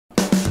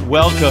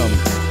Welcome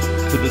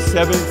to the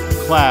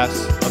 7th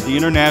class of the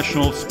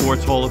International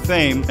Sports Hall of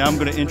Fame. Now I'm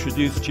going to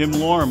introduce Jim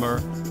Lorimer,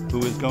 who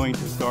is going to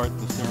start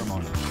the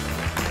ceremony.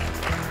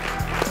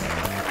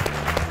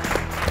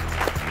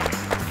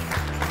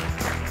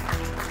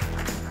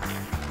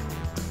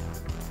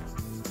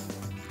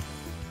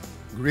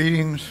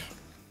 Greetings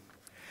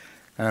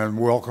and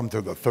welcome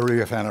to the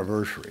 30th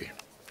anniversary.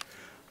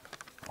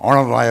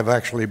 Arnold and I have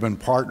actually been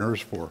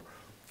partners for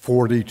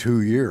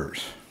 42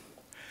 years,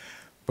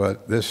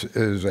 but this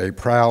is a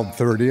proud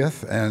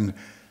 30th, and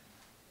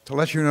to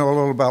let you know a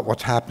little about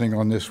what's happening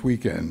on this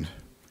weekend,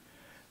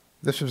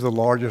 this is the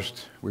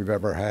largest we've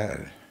ever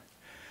had.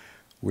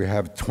 We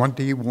have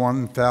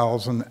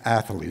 21,000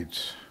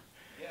 athletes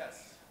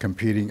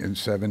competing in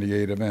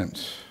 78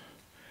 events.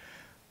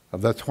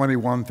 Of that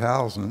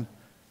 21,000,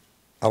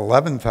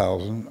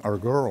 11,000 are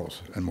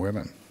girls and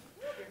women,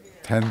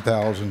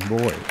 10,000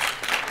 boys.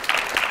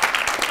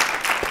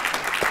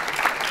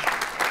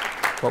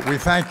 But we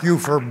thank you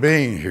for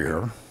being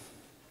here,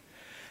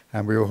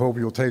 and we hope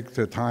you'll take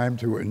the time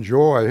to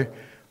enjoy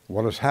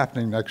what is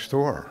happening next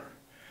door,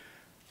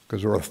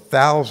 because there are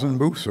 1,000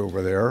 booths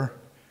over there,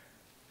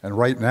 and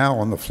right now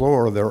on the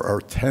floor there are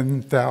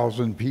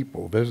 10,000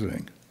 people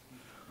visiting.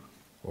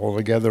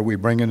 Altogether, we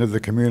bring into the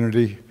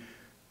community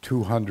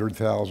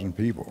 200,000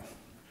 people.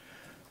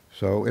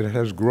 So it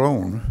has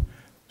grown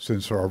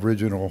since our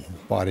original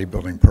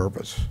bodybuilding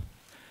purpose.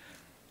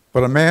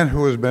 But a man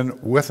who has been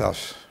with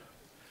us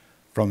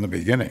from the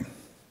beginning,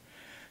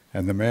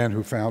 and the man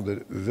who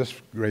founded this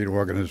great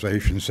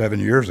organization 7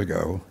 years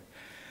ago,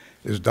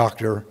 is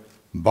Dr.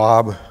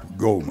 Bob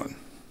Goldman.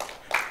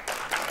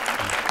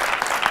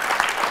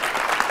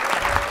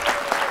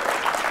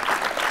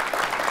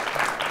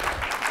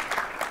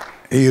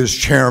 He is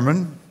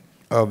chairman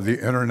of the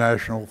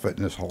International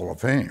Fitness Hall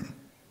of Fame.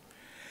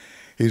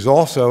 He's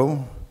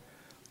also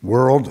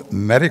World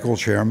Medical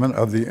Chairman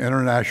of the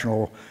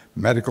International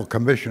Medical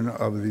Commission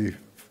of the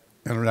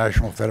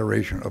International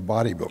Federation of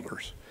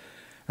Bodybuilders,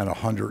 an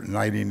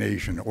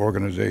 190-nation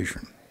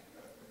organization.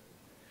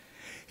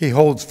 He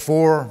holds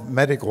 4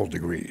 medical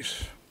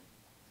degrees.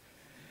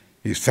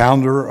 He's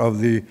founder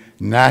of the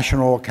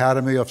National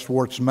Academy of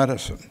Sports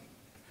Medicine.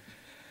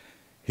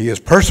 He has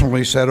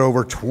personally set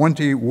over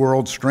 20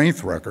 world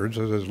strength records,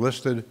 as is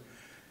listed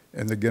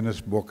in the Guinness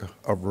Book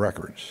of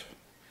Records.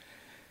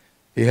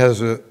 He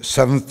has a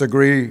 7th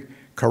degree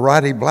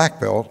karate black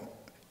belt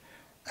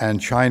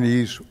and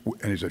he's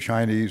a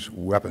Chinese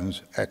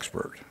weapons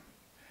expert.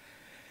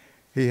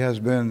 He has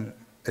been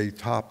a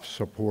top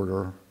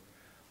supporter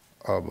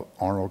of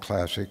Arnold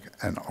Classic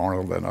and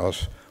Arnold and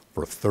us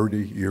for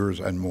 30 years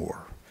and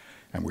more.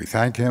 And we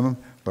thank him,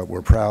 but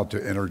we're proud to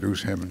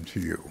introduce him to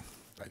you.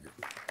 Thank you.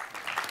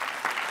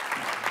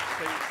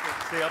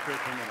 Stay up here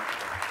for a minute.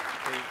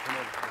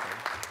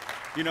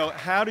 You know,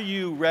 how do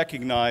you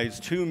recognize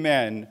 2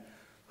 men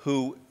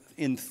who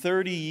in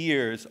 30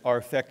 years are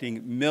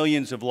affecting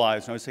millions of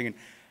lives? And I was thinking,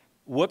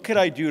 what could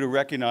I do to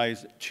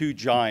recognize 2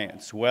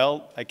 giants?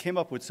 Well, I came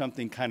up with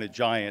something kind of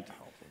giant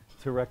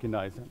to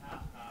recognize them.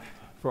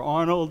 For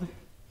Arnold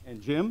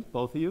and Jim,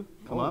 both of you,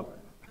 come up.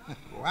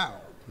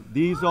 Wow.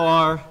 These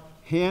are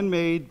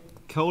handmade,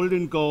 coated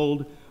in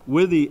gold,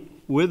 with the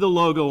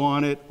logo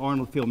on it.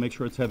 Arnold, feel, make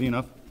sure it's heavy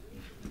enough.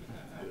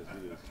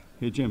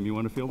 Here, Jim, you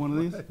want to feel one of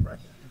these?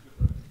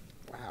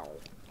 Wow.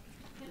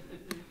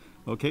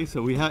 Okay,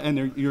 so we have,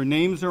 and your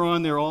names are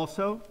on there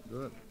also.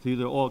 Good. So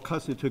they're all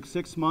custom. It took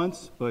 6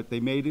 months, but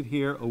they made it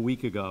here a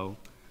week ago,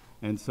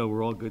 and so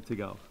we're all good to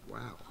go.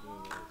 Wow.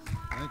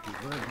 Thank you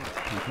very much.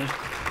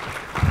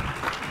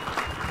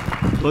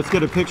 Okay. Let's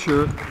get a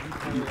picture.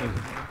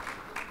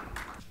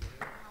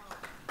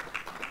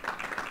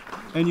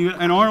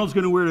 And Arnold's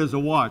going to wear it as a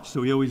watch,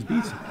 so he always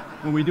beats me.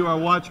 When we do our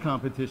watch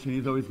competition,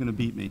 he's always going to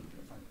beat me.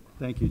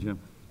 Thank you, Jim.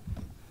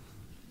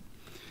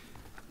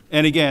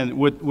 And again,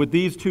 what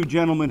these 2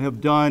 gentlemen have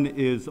done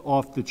is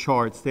off the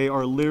charts. They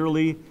are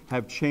literally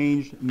have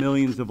changed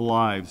millions of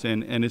lives,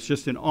 and it's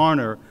just an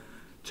honor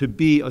to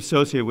be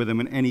associated with them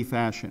in any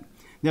fashion.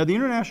 Now, the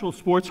International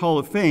Sports Hall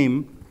of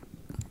Fame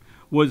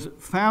was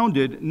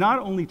founded not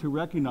only to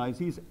recognize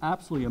these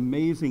absolutely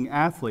amazing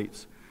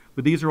athletes,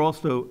 but these are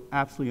also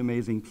absolutely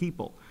amazing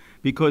people.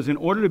 Because in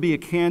order to be a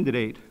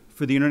candidate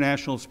for the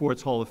International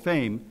Sports Hall of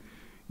Fame,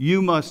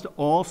 you must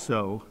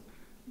also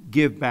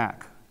give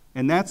back.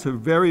 And that's a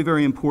very,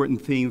 very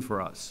important theme for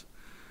us,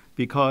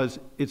 because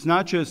it's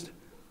not just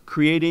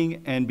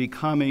creating and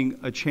becoming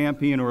a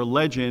champion or a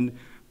legend,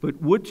 but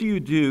what do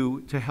you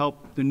do to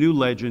help the new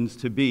legends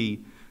to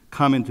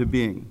come into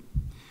being?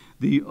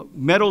 The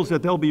medals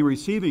that they'll be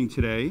receiving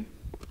today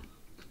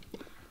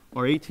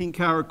are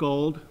 18-karat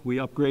gold. We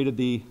upgraded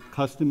the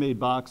custom-made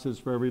boxes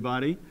for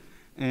everybody.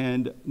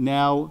 And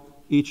now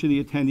each of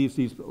the attendees,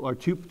 these are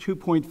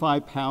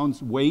 2.5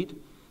 pounds weight,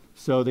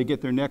 so they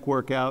get their neck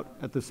workout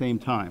at the same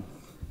time.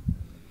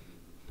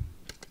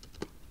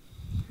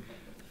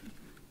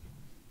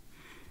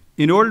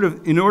 In order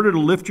to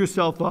lift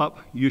yourself up,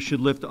 you should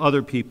lift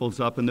other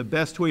people's up, and the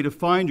best way to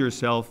find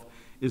yourself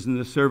is in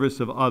the service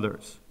of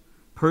others.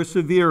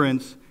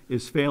 Perseverance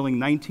is failing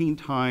 19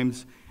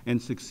 times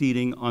and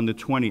succeeding on the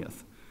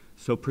 20th.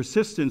 So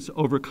persistence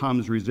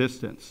overcomes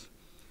resistance.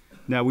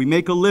 Now, we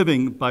make a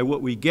living by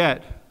what we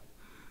get,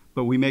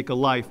 but we make a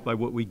life by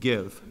what we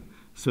give.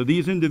 So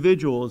these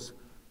individuals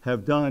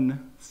have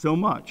done so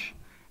much.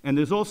 And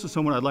there's also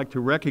someone I'd like to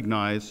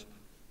recognize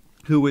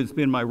who has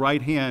been my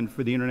right hand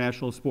for the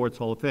International Sports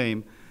Hall of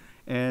Fame.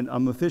 And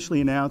I'm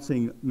officially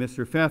announcing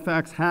Mr.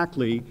 Fairfax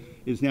Hackley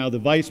is now the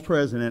Vice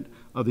President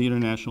of the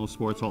International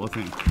Sports Hall of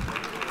Fame.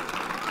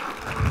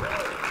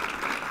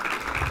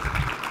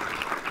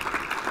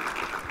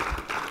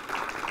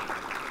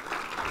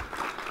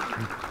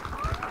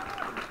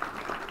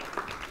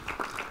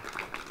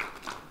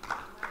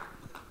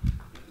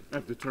 I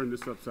have to turn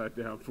this upside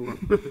down for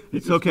him.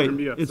 It's okay.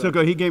 It's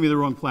okay. He gave me the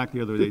wrong plaque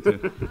the other day,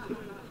 too.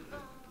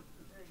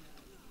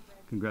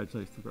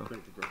 Congratulations, bro.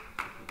 Thank you, bro.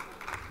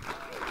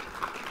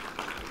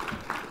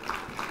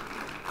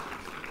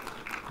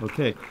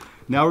 Okay.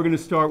 Now we're going to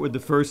start with the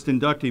first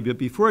inductee. But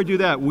before I do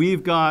that,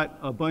 we've got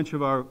a bunch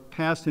of our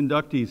past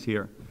inductees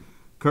here.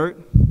 Kurt,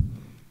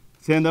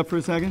 stand up for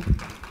a second.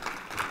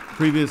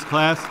 Previous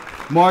class.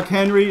 Mark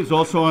Henry is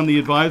also on the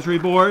advisory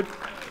board.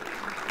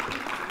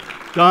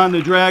 Don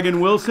the Dragon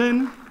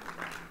Wilson,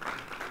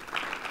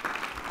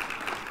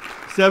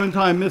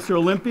 7-time Mr.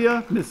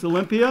 Olympia, Miss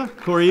Olympia,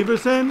 Corey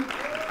Everson,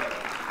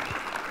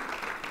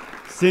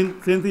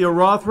 Cynthia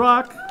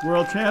Rothrock,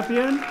 world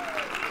champion,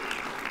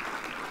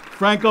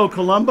 Franco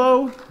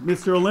Colombo,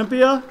 Mr.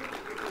 Olympia,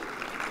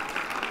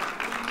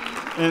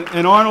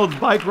 and Arnold's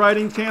bike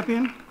riding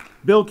champion,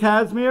 Bill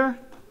Casimir,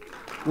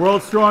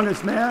 world's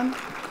strongest man,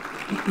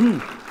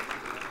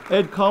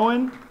 Ed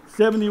Cohen,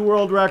 70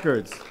 world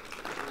records.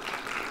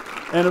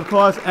 And of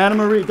course, Dr. Anna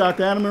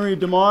Marie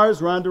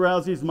DeMars, Ronda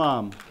Rousey's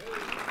mom.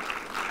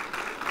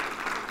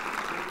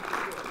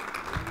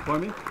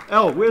 Pardon me?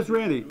 Oh, where's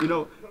Randy?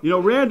 You know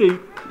Randy.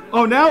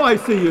 Oh, now I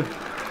see you.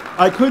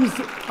 I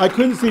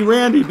couldn't see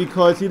Randy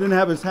because he didn't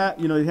have his hat.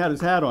 He had his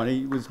hat on.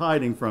 He was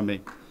hiding from me.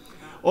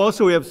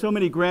 Also, we have so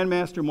many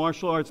Grandmaster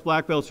martial arts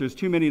black belts. There's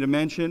too many to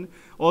mention.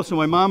 Also,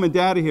 my mom and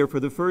dad are here for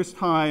the first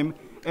time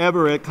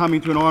ever at coming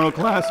to an Arnold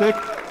Classic.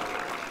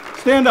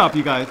 Stand up,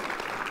 you guys.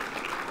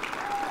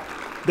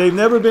 They've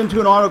never been to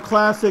an Arnold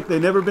Classic. They've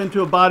never been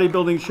to a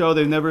bodybuilding show.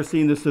 They've never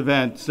seen this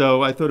event.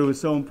 So I thought it was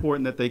so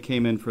important that they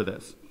came in for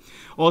this.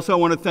 Also, I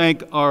want to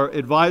thank our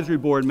advisory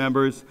board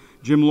members,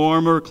 Jim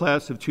Lorimer,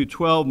 class of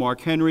 212,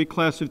 Mark Henry,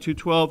 class of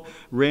 212,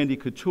 Randy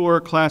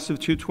Couture, class of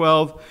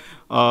 212,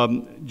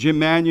 Jim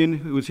Mannion,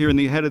 who was here in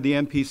the head of the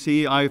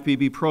MPC,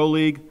 IFBB Pro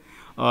League,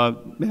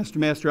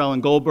 Master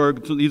Alan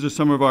Goldberg. So these are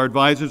some of our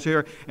advisors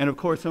here. And of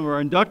course, some of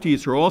our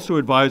inductees who are also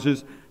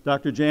advisors,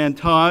 Dr. Jan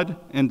Todd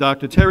and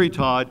Dr. Terry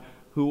Todd,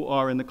 who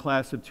are in the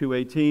class of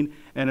 218,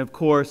 and of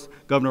course,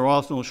 Governor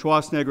Arnold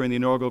Schwarzenegger in the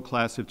inaugural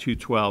class of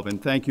 212.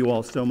 And thank you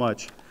all so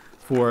much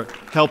for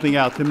helping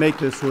out to make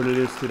this what it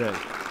is today.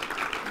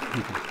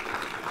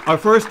 Our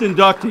first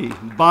inductee,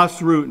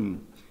 Bas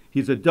Rutten.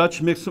 He's a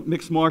Dutch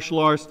mixed martial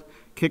arts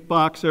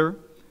kickboxer,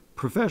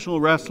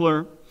 professional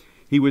wrestler.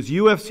 He was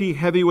UFC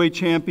heavyweight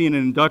champion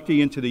and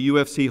inductee into the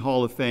UFC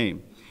Hall of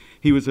Fame.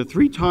 He was a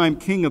 3-time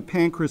King of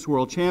Pancrase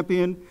world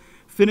champion,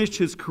 finished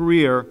his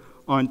career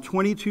on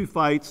 22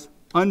 fights,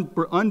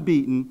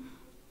 unbeaten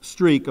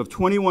streak of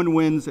 21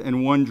 wins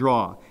and 1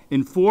 draw.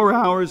 In 4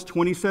 hours,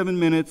 27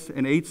 minutes,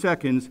 and 8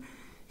 seconds,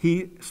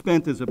 he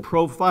spent as a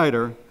pro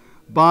fighter.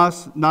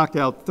 Bas knocked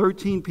out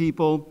 13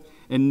 people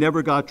and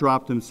never got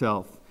dropped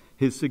himself.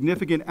 His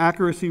significant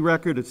accuracy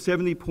record at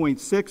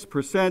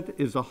 70.6%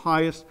 is the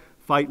highest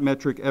fight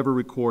metric ever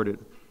recorded.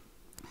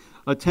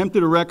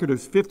 Attempted a record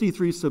of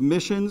 53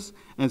 submissions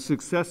and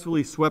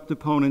successfully swept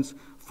opponents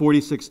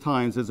 46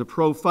 times. As a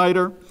pro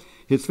fighter,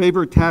 his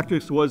favorite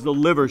tactics was the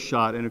liver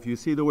shot, and if you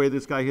see the way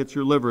this guy hits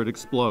your liver, it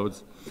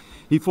explodes.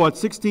 He fought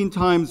 16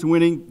 times,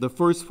 winning the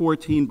first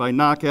 14 by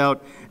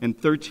knockout and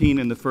 13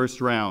 in the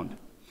first round.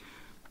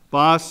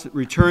 Bas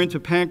returned to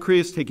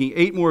Pancrase, taking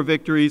 8 more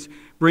victories,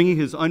 bringing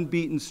his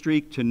unbeaten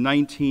streak to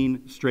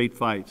 19 straight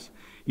fights.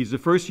 He's the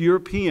first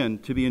European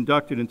to be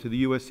inducted into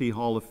the UFC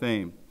Hall of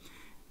Fame,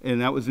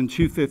 and that was in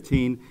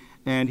 2015,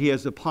 and he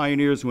has the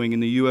Pioneers Wing in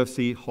the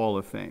UFC Hall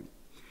of Fame.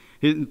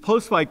 His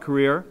post-fight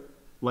career,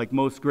 like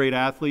most great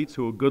athletes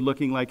who are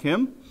good-looking like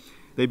him,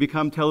 they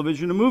become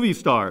television and movie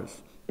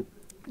stars.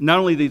 Not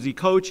only does he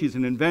coach, he's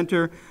an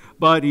inventor,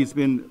 but he's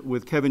been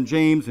with Kevin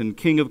James and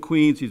King of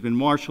Queens. He's been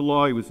martial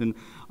law. He was in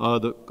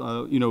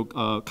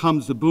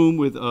Comes the Boom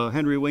with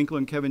Henry Winkler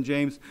and Kevin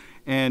James,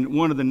 and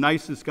one of the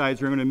nicest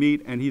guys you're going to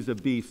meet, and he's a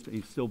beast.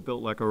 He's still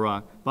built like a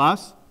rock.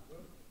 Bas?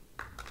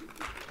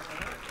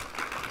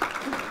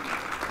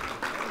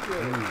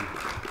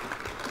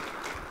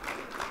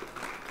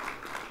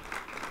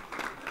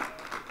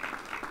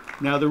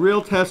 Now, the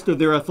real test of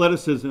their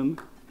athleticism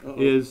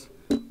is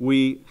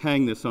we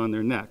hang this on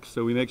their neck.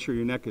 So we make sure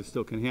your neck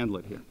still can handle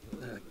it here.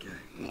 Okay.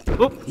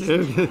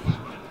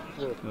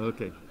 Oh,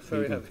 okay.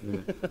 Very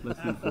heavy. Less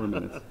than 4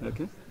 minutes.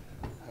 Okay.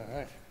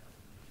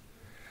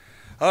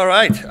 All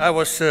right. I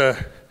was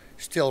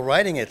still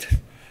writing it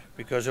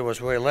because it was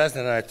way less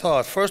than I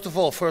thought. First of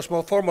all,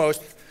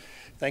 foremost,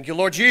 thank you,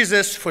 Lord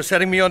Jesus, for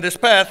setting me on this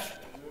path.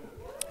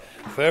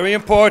 Very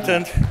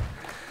important.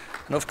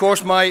 And of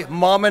course, my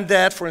mom and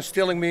dad for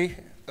installing me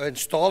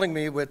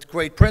with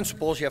great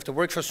principles. You have to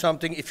work for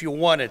something if you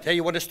want it. Hey,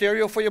 you want a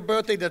stereo for your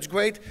birthday? That's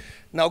great.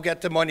 Now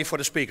get the money for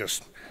the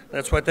speakers.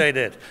 That's what they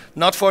did.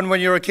 Not fun when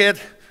you're a kid,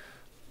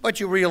 but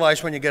you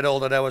realize when you get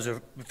older that was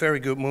a very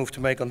good move to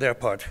make on their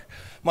part.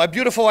 My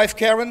beautiful wife,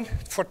 Karen,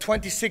 for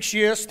 26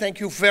 years, thank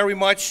you very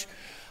much.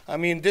 I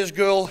mean, this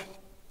girl,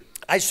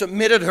 I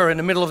submitted her in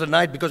the middle of the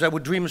night because I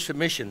would dream a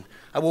submission.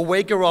 I will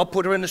wake her up,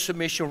 put her in a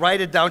submission,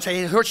 write it down, say,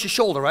 hey, it hurts your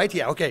shoulder, right?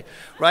 Yeah, okay.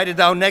 Write it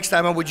down. Next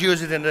time I would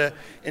use it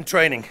in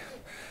training.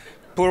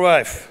 Poor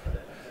wife.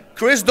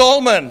 Chris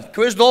Goldman.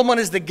 Chris Goldman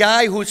is the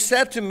guy who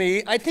said to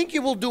me, I think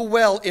you will do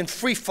well in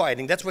free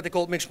fighting. That's what they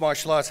called mixed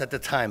martial arts at the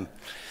time.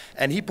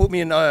 And he put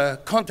me in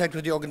contact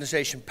with the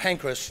organization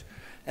Pancras.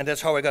 And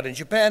that's how I got in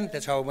Japan.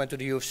 That's how I went to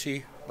the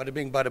UFC. Bada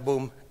bing, bada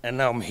boom. And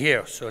now I'm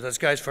here. So that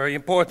guy's very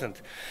important.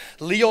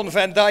 Leon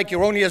Van Dijk,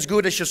 you're only as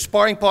good as your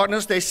sparring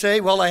partners, they say.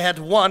 Well, I had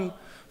one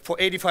for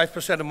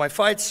 85% of my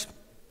fights.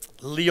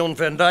 Leon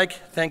Van Dijk,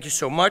 thank you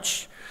so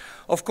much.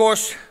 Of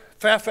course,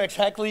 Fairfax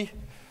Hackley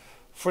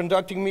for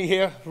inducting me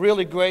here.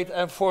 Really great.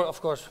 And for,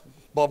 of course,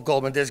 Bob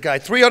Goldman, this guy.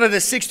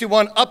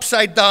 361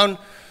 upside down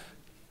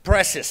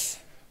presses.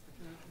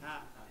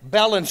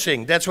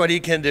 Balancing, that's what he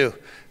can do.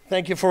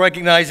 Thank you for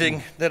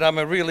recognizing that I'm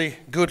a really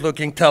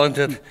good-looking,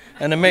 talented,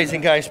 and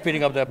amazing guy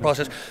speeding up that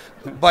process.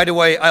 By the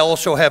way, I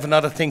also have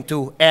another thing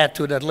to add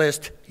to that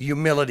list,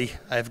 humility.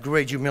 I have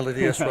great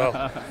humility as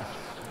well.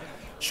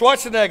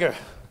 Schwarzenegger,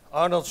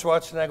 Arnold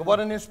Schwarzenegger. What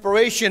an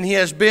inspiration he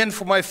has been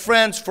for my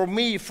friends, for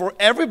me, for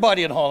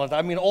everybody in Holland.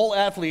 I mean, all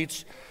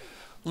athletes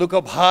look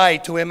up high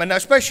to him, and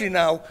especially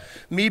now,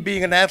 me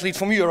being an athlete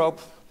from Europe,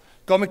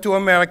 coming to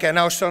America, and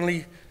now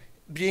suddenly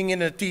being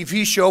in a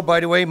TV show, by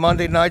the way,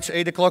 Monday nights,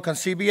 8 o'clock on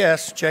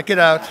CBS. Check it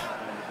out.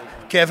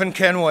 Kevin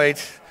can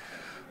wait.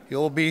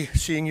 You'll be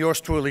seeing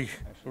yours truly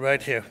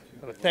right here.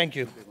 Thank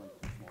you.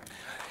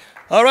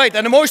 All right,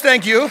 and the most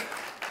thank you,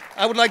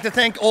 I would like to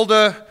thank all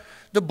the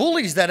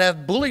bullies that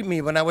have bullied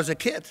me when I was a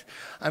kid.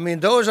 I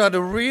mean, those are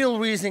the real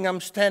reason I'm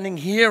standing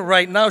here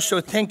right now, so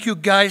thank you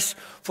guys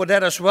for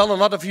that as well. A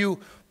lot of you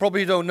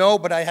probably don't know,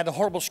 but I had a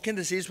horrible skin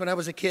disease when I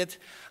was a kid.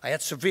 I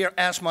had severe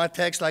asthma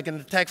attacks, like an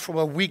attack from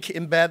a week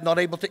in bed, not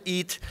able to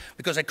eat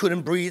because I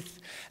couldn't breathe.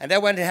 And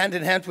that went hand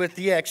in hand with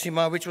the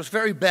eczema, which was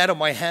very bad on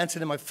my hands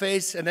and in my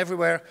face and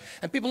everywhere.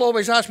 And people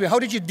always ask me, how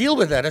did you deal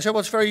with that? I said, well,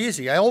 it's very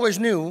easy. I always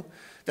knew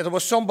that there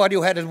was somebody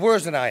who had it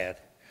worse than I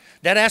had.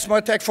 That asthma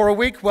attack for a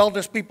week, well,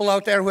 there's people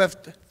out there who have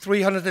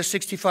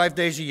 365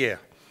 days a year,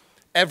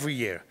 every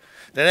year.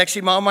 That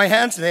eczema on my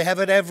hands, they have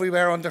it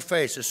everywhere on their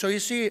faces. So you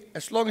see,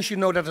 as long as you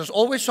know that there's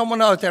always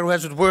someone out there who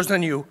has it worse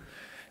than you,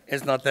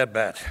 it's not that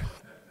bad.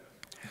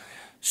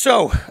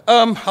 So,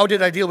 how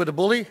did I deal with the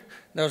bully?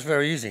 That was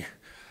very easy.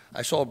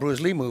 I saw a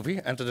Bruce Lee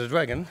movie, Enter the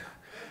Dragon,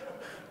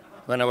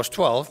 when I was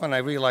 12, and I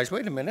realized,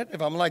 wait a minute,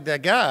 if I'm like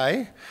that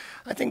guy,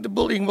 I think the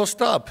bullying will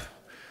stop.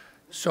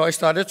 So I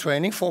started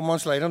training. 4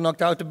 months later,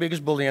 knocked out the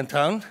biggest bully in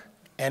town,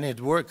 and it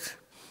worked.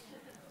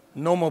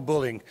 No more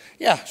bullying.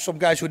 Yeah, some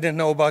guys who didn't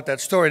know about that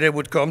story, they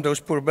would come, those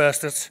poor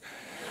bastards.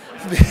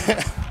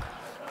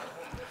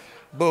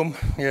 Boom,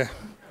 yeah,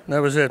 that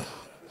was it.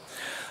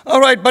 All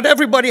right, but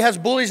everybody has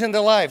bullies in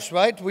their lives,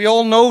 right? We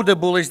all know the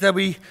bullies that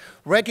we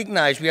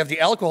recognize. We have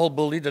the alcohol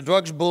bully, the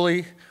drugs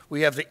bully,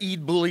 we have the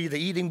eat bully, the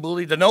eating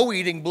bully, the no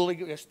eating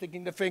bully,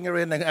 sticking the finger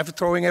in and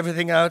throwing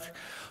everything out.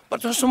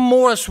 But there's some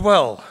more as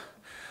well.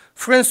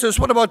 For instance,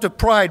 what about the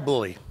pride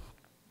bully?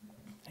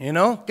 You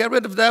know, get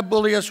rid of that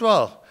bully as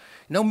well.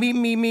 No,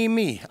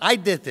 me. I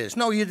did this.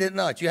 No, you did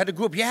not. You had a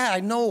group. Yeah, I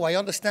know. I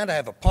understand. I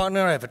have a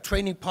partner. I have a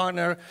training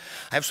partner.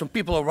 I have some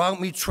people around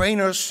me,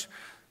 trainers.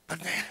 But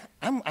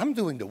I'm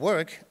doing the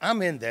work.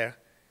 I'm in there.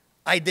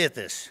 I did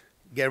this.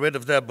 Get rid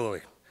of that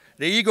bully.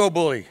 The ego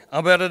bully.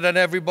 I'm better than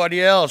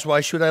everybody else. Why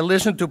should I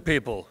listen to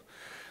people?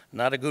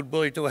 Not a good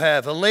bully to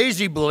have. A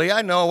lazy bully.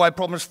 I know. I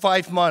promised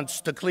 5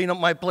 months to clean up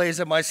my place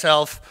and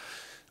myself.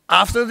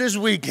 After this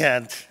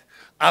weekend,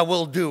 I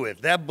will do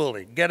it. That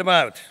bully. Get him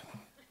out.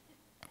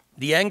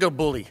 The anger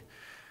bully.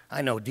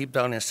 I know deep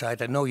down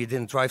inside, I know you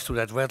didn't drive through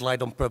that red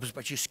light on purpose,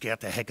 but you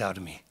scared the heck out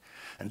of me.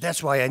 And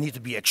that's why I need to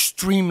be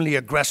extremely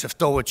aggressive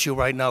towards you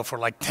right now for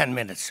like 10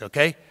 minutes,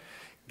 okay?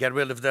 Get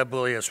rid of that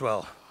bully as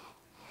well.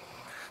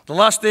 The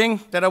last thing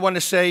that I want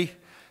to say,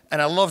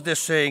 and I love this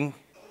saying,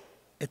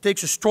 it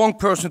takes a strong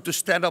person to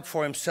stand up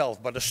for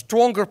himself, but a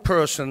stronger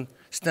person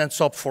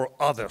stands up for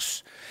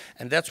others.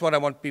 And that's what I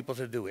want people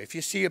to do. If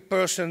you see a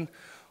person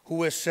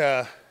who is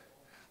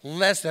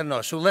less than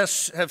us, who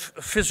less have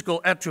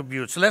physical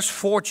attributes, less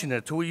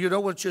fortunate, who you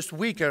know is just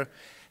weaker,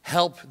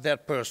 help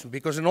that person.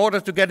 Because in order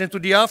to get into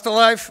the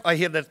afterlife, I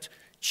hear that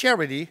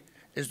charity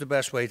is the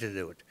best way to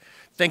do it.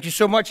 Thank you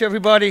so much,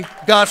 everybody.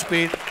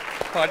 Godspeed.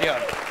 Party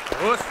on.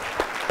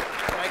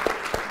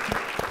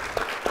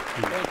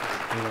 Thank you.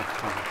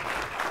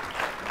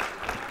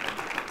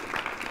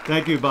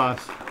 Thank you, Bas.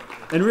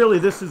 And really,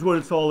 this is what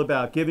it's all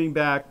about, giving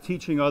back,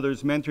 teaching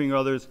others, mentoring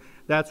others.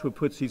 That's what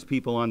puts these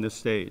people on this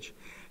stage.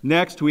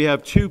 Next, we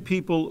have two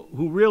people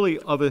who really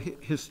of a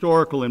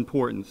historical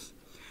importance.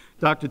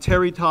 Dr.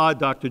 Terry Todd,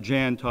 Dr.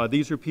 Jan Todd.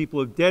 These are people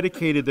who have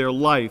dedicated their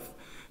life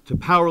to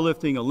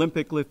powerlifting,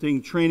 Olympic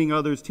lifting, training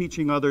others,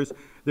 teaching others.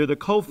 They're the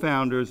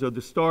co-founders of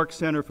the Stark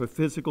Center for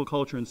Physical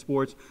Culture and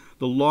Sports,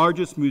 the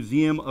largest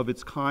museum of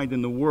its kind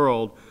in the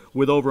world,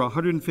 with over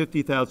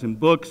 150,000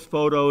 books,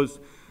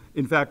 photos.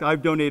 In fact,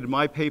 I've donated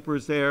my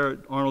papers there.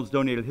 Arnold's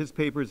donated his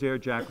papers there,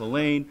 Jack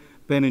LaLanne,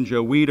 Ben and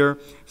Joe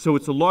Weider. So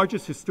it's the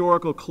largest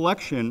historical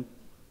collection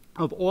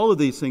of all of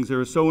these things that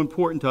are so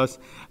important to us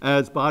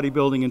as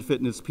bodybuilding and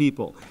fitness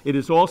people. It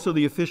is also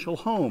the official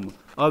home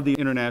of the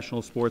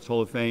International Sports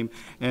Hall of Fame,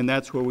 and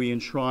that's where we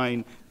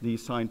enshrine the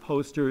signed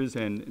posters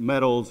and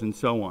medals and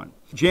so on.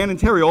 Jan and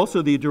Terry,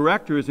 also the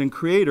directors and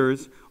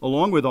creators,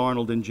 along with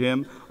Arnold and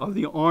Jim, of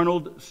the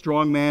Arnold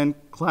Strongman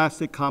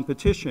Classic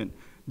Competition.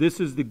 This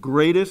is the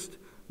greatest,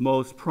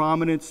 most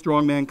prominent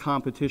strongman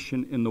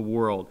competition in the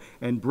world,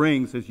 and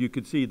brings, as you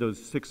can see, those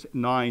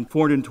 6'9",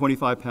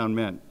 425-pound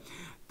men.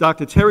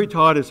 Dr. Terry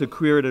Todd has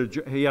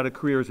he had a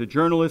career as a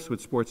journalist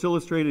with Sports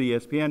Illustrated,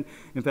 ESPN.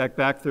 In fact,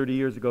 back 30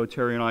 years ago,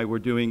 Terry and I were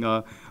doing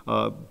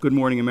Good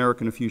Morning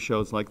America and a few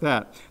shows like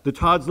that. The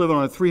Todds live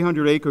on a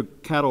 300-acre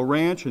cattle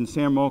ranch in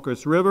San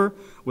Marcos River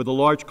with a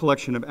large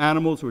collection of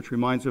animals, which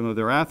reminds them of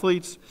their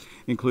athletes,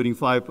 including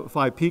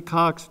five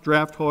peacocks,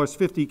 draft horse,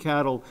 50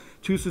 cattle,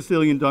 2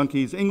 Sicilian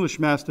donkeys, English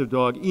Mastiff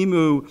dog,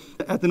 emu.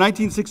 At the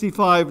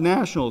 1965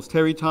 Nationals,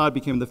 Terry Todd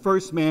became the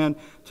first man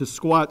to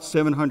squat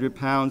 700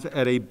 pounds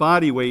at a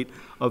body weight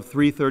of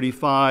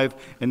 335,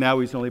 and now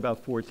he's only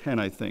about 410,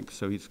 I think,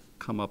 so he's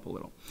come up a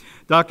little.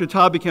 Dr.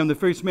 Todd became the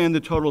first man to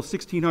total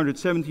 1,600,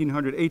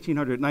 1,700,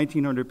 1,800,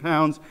 1,900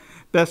 pounds.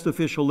 Best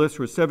official lifts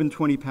were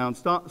 720-pound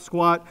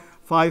squat,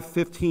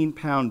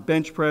 515-pound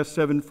bench press,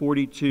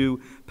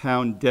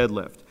 742-pound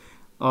deadlift.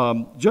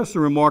 Just a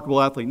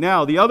remarkable athlete.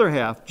 Now, the other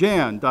half,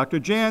 Dr.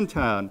 Jan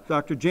Todd.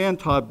 Dr. Jan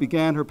Todd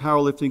began her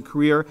powerlifting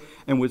career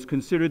and was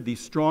considered the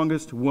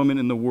strongest woman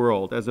in the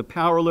world. As a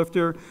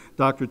powerlifter,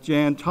 Dr.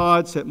 Jan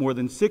Todd set more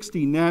than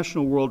 60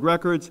 national world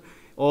records,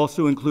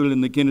 also included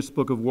in the Guinness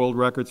Book of World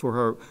Records for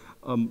her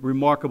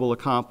remarkable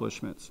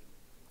accomplishments.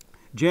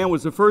 Jan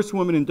was the first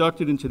woman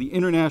inducted into the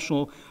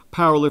International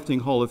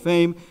Powerlifting Hall of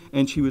Fame,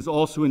 and she was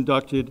also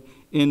inducted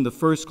in the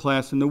first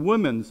class in the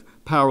Women's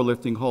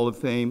Powerlifting Hall of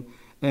Fame,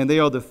 and they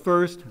are the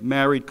first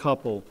married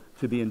couple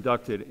to be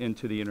inducted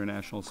into the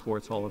International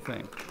Sports Hall of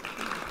Fame.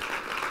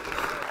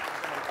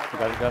 You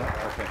got it?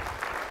 Okay.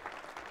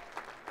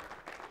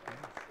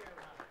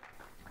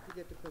 You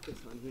get to put this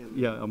on him.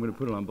 Yeah, I'm going to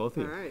put it on both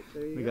of you. All right,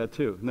 there you We go. got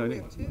two. No, We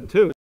have two.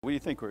 Two. What do you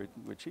think? We're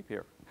cheap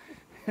here.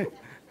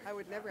 I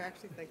would never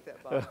actually think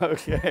that, Bob.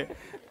 Okay.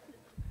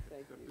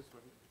 Thank you.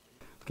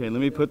 Okay, let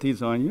me put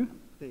these on you.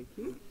 Thank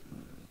you.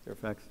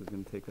 Fairfax is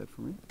going to take that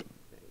for me.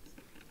 Thanks.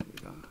 There you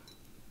go.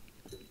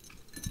 There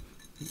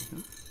you go.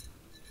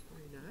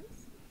 Very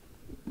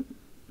nice.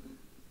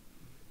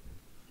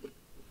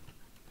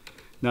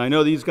 Now, I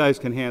know these guys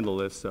can handle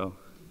this, so.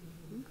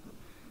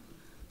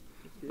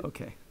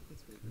 Okay.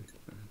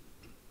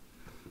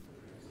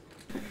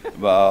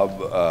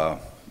 Bob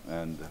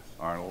and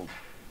Arnold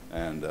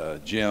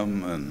and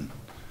Jim and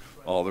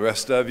all the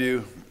rest of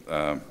you.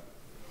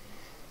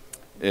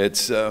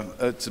 It's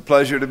a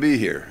pleasure to be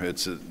here.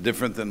 It's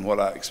different than what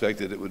I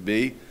expected it would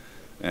be,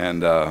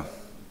 and I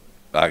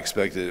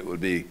expected it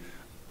would be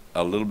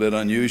a little bit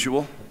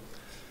unusual.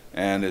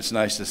 And it's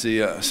nice to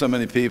see so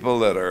many people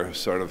that are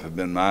sort of have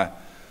been my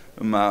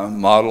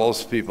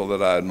models, people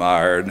that I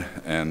admired,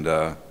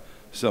 and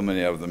so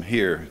many of them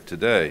here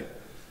today.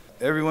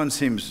 Everyone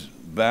seems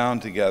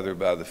bound together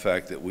by the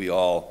fact that we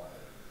all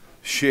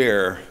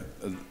share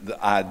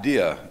the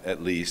idea,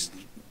 at least,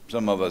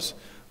 some of us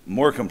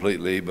more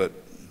completely, but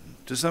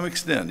to some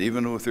extent,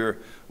 even if we're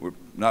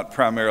not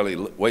primarily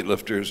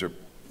weightlifters or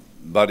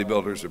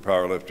bodybuilders or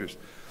powerlifters,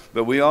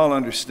 but we all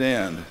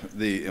understand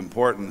the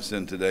importance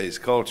in today's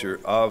culture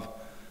of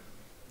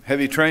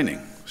heavy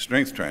training,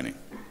 strength training.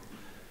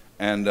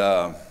 And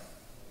I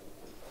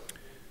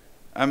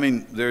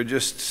mean, there are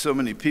just so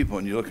many people,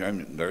 and you look, I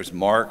mean, there's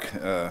Mark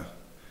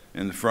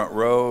in the front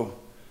row.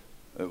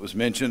 It was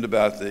mentioned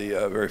about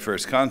the very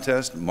first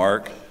contest.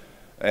 Mark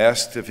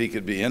asked if he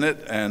could be in it,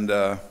 and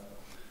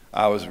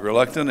I was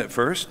reluctant at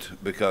first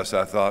because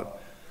I thought,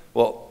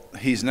 well,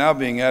 he's now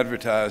being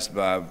advertised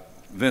by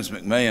Vince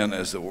McMahon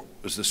as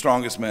the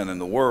strongest man in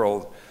the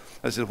world.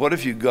 I said, what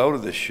if you go to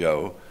this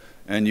show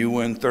and you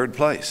win third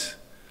place?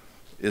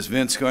 Is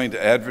Vince going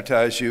to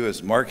advertise you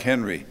as Mark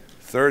Henry,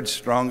 third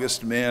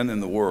strongest man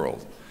in the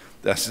world?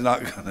 That's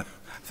not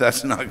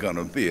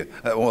gonna be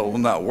that will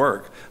not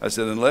work. I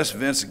said, unless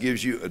Vince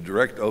gives you a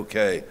direct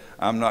okay,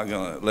 I'm not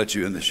gonna let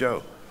you in the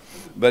show.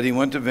 But he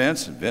went to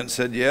Vince, and Vince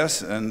said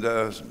yes, and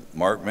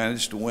Mark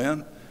managed to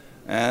win.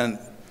 And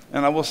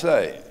I will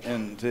say,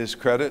 and to his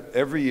credit,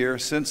 every year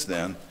since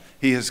then,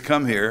 he has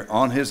come here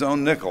on his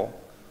own nickel,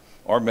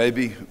 or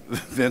maybe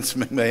Vince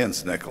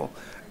McMahon's nickel,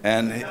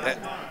 and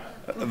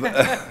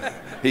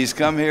He's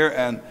come here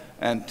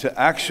and to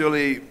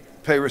actually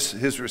pay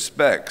his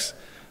respects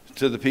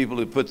to the people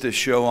who put this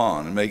show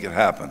on and make it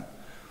happen.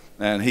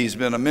 And he's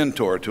been a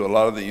mentor to a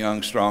lot of the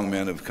young, strong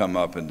men who've come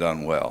up and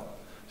done well.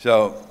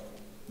 So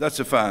that's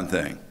a fine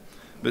thing.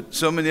 But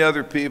so many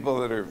other people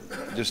that are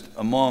just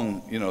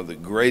among, the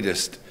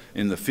greatest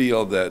in the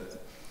field that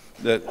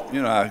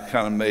I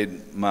kind of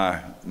made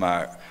my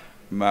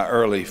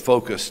early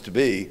focus to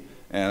be.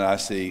 And I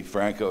see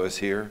Franco is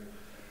here,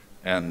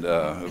 and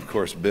of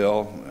course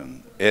Bill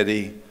and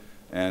Eddie,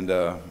 and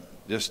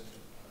just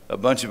a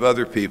bunch of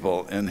other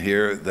people in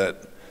here.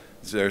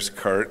 There's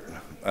Kurt.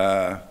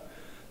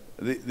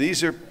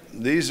 These are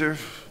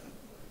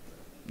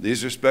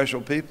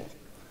special people,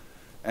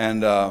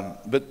 and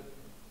but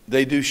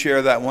they do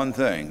share that one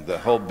thing: the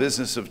whole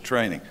business of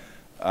training.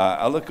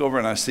 I look over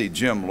and I see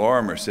Jim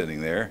Lorimer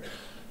sitting there,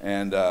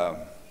 and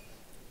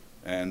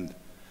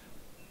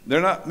there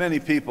are not many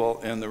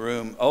people in the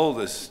room old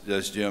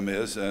as Jim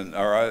is,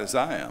 or as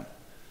I am.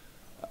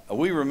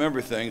 We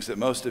remember things that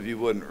most of you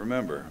wouldn't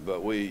remember,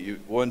 but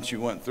once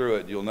you went through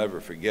it, you'll never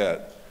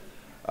forget.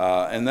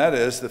 And that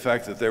is the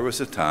fact that there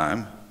was a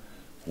time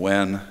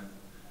when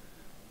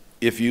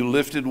if you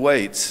lifted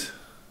weights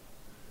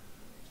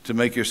to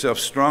make yourself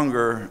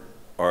stronger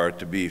or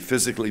to be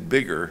physically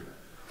bigger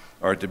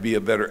or to be a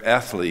better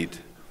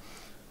athlete,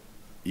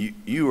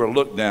 you were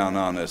looked down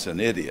on as an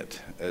idiot,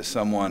 as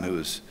someone who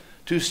is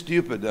too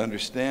stupid to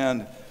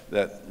understand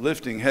that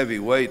lifting heavy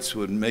weights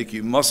would make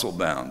you muscle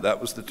bound.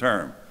 That was the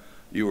term.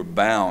 You were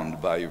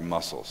bound by your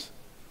muscles.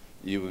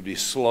 You would be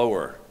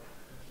slower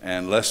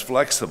and less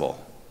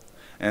flexible.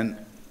 And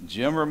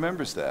Jim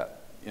remembers that.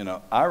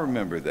 I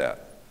remember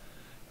that.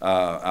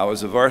 I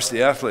was a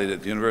varsity athlete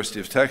at the University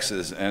of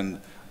Texas,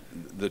 and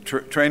the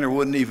trainer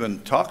wouldn't even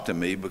talk to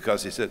me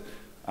because he said,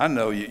 I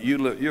know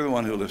you're the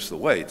one who lifts the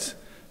weights.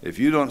 If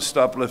you don't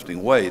stop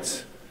lifting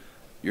weights,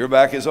 your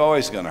back is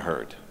always going to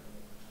hurt.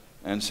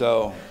 And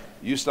so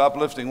you stop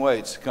lifting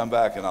weights, come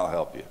back and I'll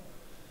help you.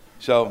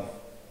 So,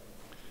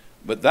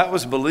 but that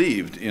was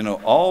believed,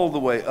 all the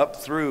way up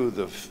through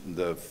the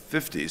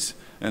 50s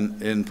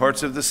and in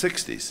parts of the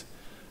 60s.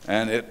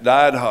 And it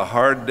died a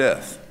hard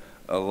death.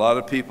 A lot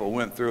of people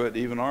went through it.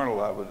 Even Arnold,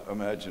 I would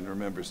imagine,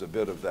 remembers a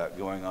bit of that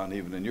going on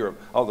even in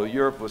Europe, although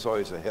Europe was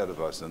always ahead of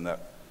us in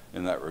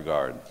that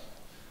regard.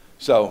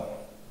 So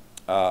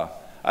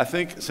I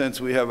think since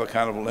we have a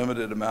kind of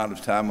limited amount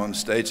of time on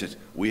stage,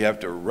 we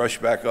have to rush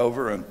back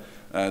over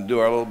and do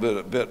our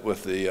little bit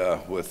with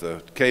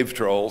the cave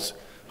trolls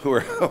who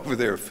are over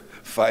there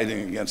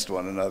fighting against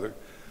one another.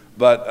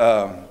 But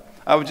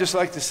I would just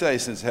like to say,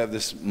 since I have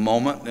this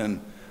moment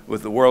and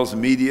with the world's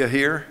media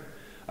here,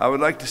 I would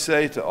like to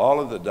say to all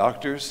of the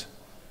doctors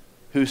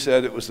who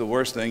said it was the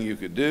worst thing you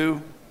could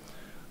do,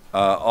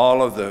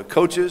 all of the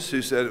coaches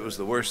who said it was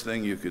the worst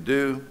thing you could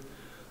do,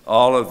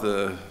 all of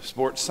the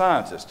sports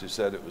scientists who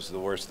said it was the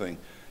worst thing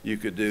you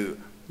could do,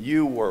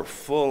 you were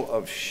full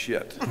of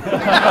shit.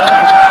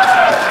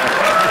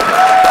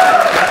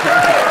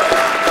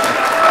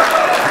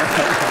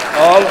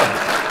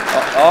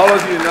 All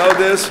of you know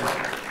this.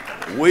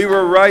 We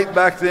were right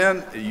back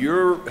then.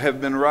 You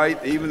have been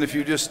right, even if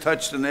you just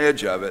touched an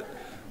edge of it.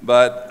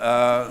 But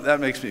that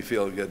makes me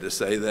feel good to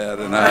say that,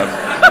 and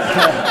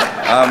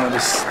I'm going to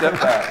step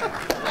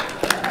back.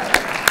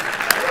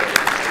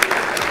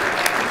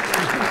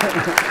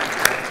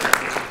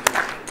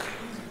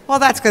 Well,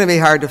 that's going to be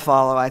hard to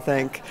follow, I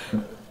think.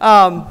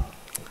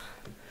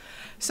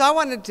 So I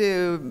wanted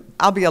to,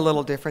 I'll be a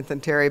little different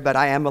than Terry, but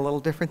I am a little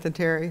different than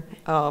Terry.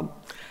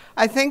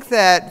 I think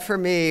that for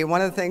me,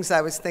 one of the things I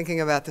was thinking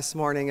about this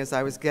morning as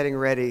I was getting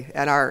ready,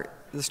 and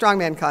the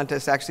strongman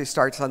contest actually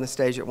starts on the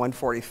stage at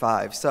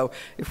 1:45. So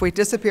if we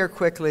disappear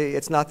quickly,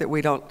 it's not that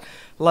we don't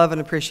love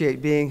and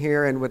appreciate being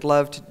here and would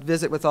love to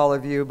visit with all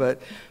of you, but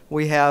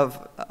we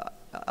have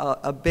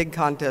a big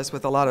contest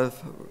with a lot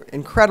of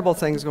incredible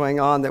things going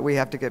on that we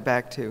have to get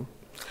back to.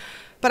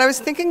 But I was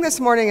thinking this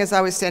morning as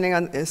I was standing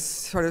on this,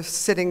 sort of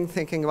sitting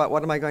thinking about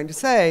what am I going to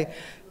say,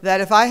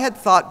 that if I had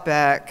thought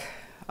back,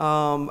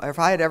 if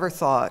I had ever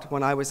thought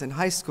when I was in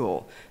high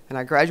school, and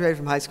I graduated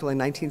from high school in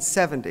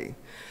 1970,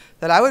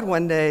 that I would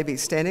one day be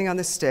standing on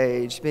the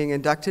stage being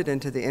inducted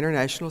into the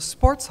International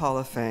Sports Hall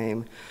of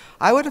Fame,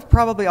 I would have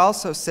probably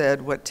also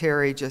said what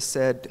Terry just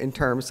said in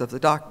terms of the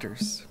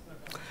doctors.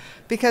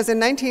 Because in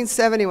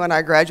 1970, when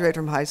I graduated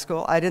from high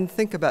school, I didn't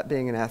think about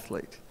being an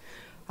athlete.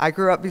 I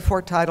grew up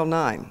before Title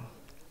IX.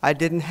 I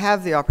didn't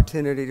have the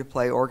opportunity to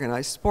play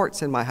organized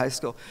sports in my high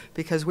school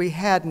because we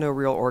had no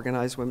real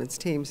organized women's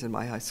teams in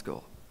my high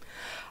school.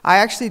 I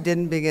actually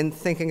didn't begin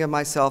thinking of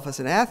myself as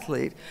an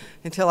athlete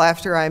until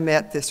after I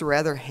met this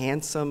rather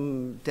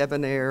handsome,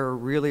 debonair,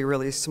 really,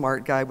 really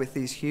smart guy with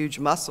these huge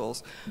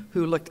muscles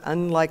who looked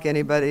unlike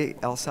anybody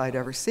else I'd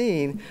ever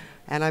seen,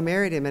 and I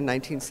married him in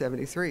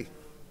 1973.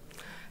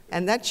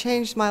 And that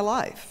changed my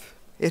life.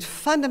 It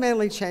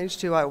fundamentally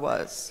changed who I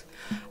was.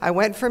 I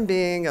went from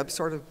being a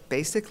sort of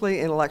basically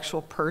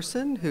intellectual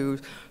person who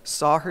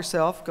saw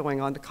herself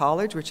going on to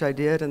college, which I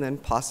did, and then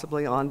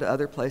possibly on to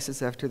other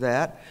places after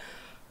that,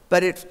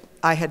 but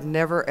I had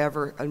never,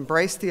 ever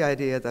embraced the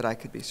idea that I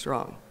could be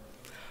strong.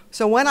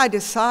 So when I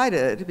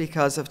decided,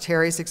 because of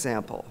Terry's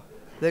example,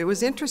 that it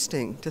was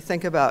interesting to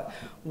think about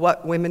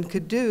what women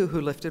could do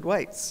who lifted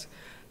weights.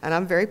 And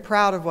I'm very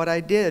proud of what I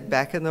did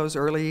back in those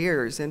early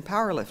years in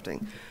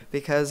powerlifting,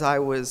 because I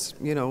was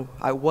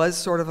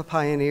sort of a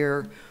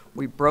pioneer.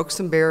 We broke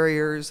some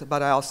barriers,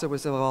 but I also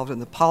was involved in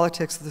the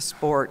politics of the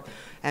sport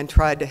and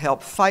tried to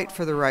help fight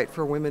for the right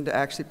for women to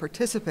actually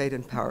participate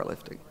in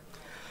powerlifting.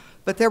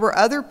 But there were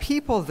other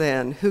people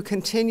then who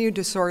continued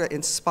to sort of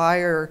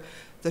inspire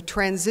the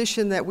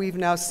transition that we've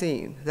now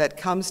seen that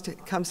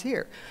comes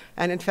here.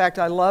 And in fact,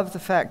 I love the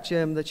fact,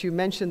 Jim, that you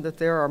mentioned that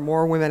there are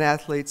more women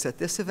athletes at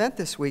this event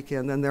this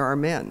weekend than there are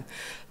men.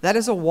 That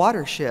is a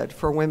watershed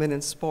for women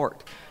in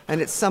sport, and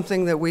it's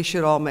something that we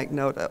should all make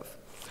note of.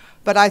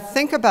 But I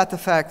think about the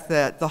fact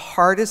that the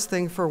hardest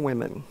thing for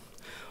women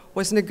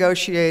was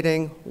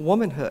negotiating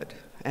womanhood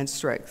and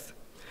strength,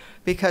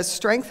 because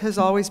strength has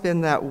always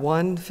been that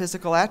one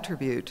physical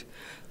attribute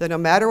that no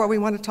matter what we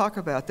want to talk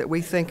about, that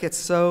we think it's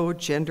so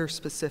gender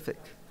specific.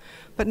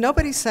 But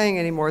nobody's saying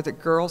anymore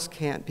that girls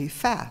can't be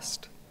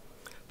fast.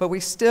 But we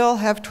still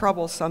have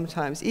trouble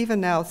sometimes,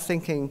 even now,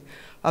 thinking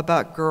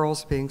about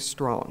girls being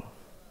strong.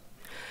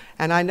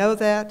 And I know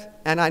that,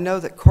 and I know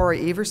that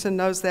Corey Everson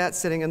knows that,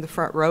 sitting in the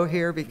front row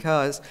here,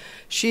 because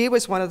she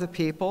was one of the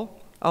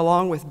people,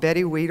 along with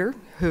Betty Weeder,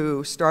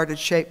 who started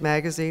Shape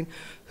magazine,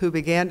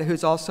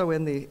 who's also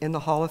in the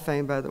Hall of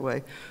Fame, by the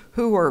way,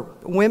 who were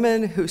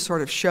women who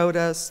sort of showed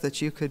us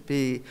that you could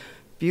be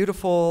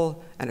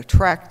beautiful and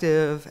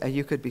attractive, and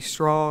you could be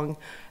strong,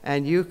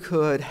 and you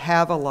could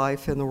have a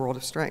life in the world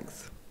of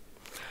strength.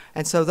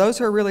 And so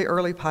those are really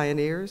early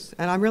pioneers,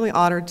 and I'm really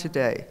honored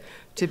today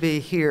to be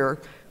here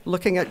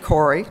looking at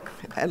Corey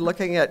and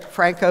looking at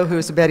Franco,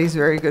 who's Betty's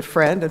very good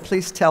friend, and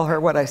please tell her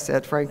what I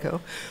said,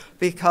 Franco,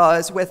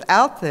 because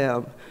without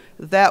them,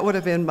 that would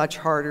have been much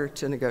harder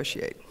to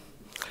negotiate.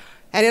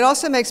 And it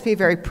also makes me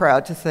very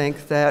proud to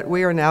think that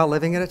we are now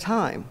living at a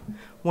time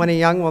when a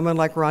young woman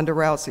like Ronda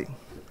Rousey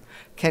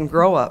can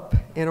grow up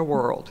in a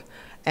world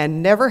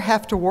and never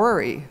have to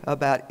worry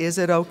about, is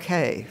it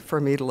okay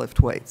for me to lift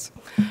weights?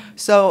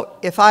 So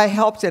if I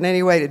helped in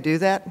any way to do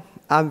that,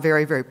 I'm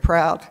very, very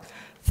proud.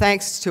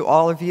 Thanks to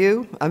all of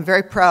you. I'm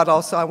very proud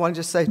also, I want to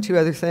just say two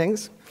other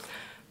things.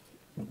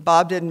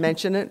 Bob didn't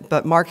mention it,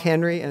 but Mark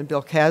Henry and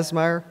Bill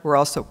Kazmaier were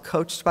also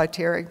coached by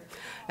Terry,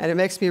 and it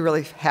makes me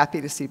really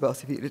happy to see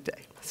both of you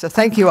today. So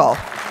thank you all.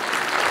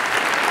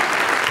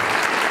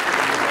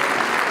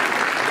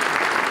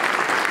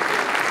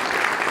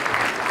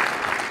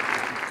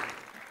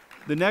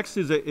 The next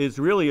is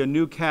really a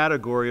new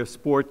category of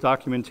sport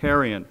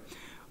documentarian,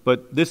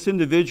 but this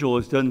individual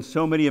has done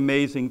so many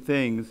amazing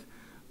things,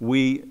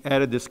 we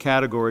added this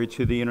category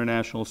to the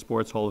International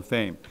Sports Hall of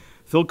Fame.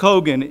 Phil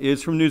Keoghan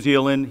is from New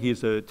Zealand.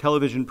 He's a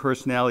television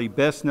personality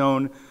best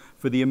known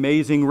for The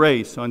Amazing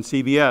Race on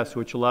CBS,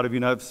 which a lot of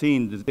you have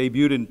seen. It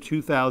debuted in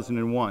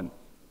 2001.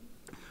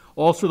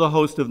 Also the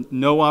host of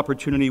No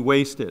Opportunity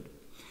Wasted.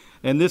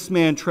 And this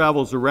man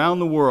travels around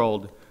the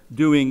world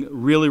doing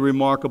really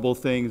remarkable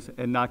things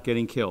and not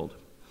getting killed.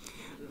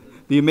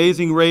 The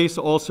Amazing Race,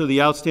 also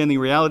the Outstanding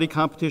Reality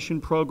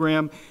Competition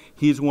program.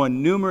 He's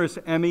won numerous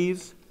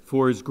Emmys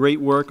for his great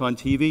work on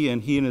TV,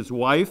 and he and his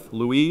wife,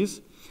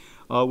 Louise,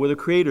 were the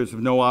creators of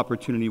No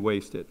Opportunity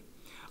Wasted.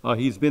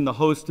 He's been the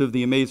host of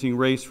The Amazing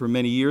Race for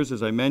many years,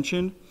 as I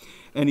mentioned,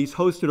 and he's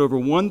hosted over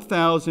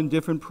 1,000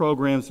 different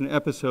programs and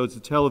episodes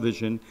of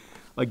television,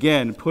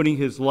 again, putting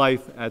his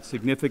life at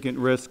significant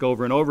risk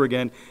over and over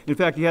again. In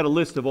fact, he had a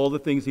list of all the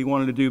things he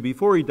wanted to do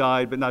before he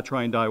died, but not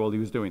try and die while he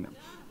was doing them.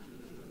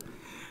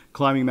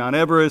 Climbing Mount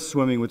Everest,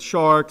 swimming with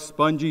sharks,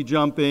 bungee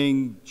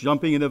jumping,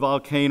 jumping into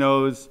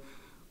volcanoes,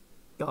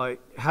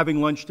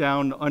 having lunch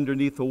down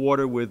underneath the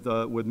water with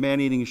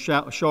man-eating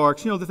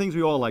sharks, the things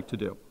we all like to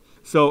do.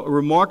 So a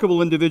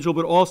remarkable individual,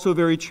 but also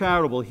very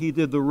charitable. He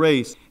did the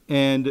race,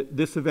 and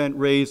this event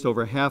raised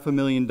over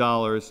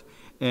 $500,000,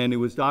 and it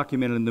was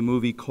documented in the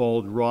movie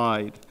called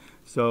Ride.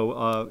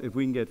 So if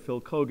we can get Phil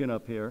Keoghan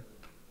up here.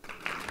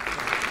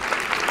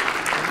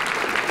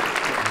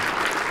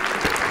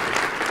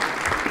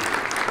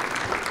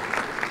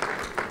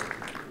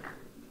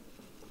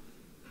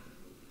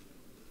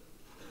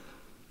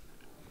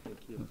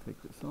 I'll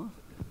take this off.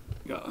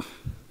 Go.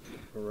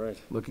 All right.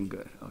 Looking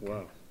good. Okay.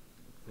 Wow.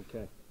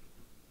 Okay.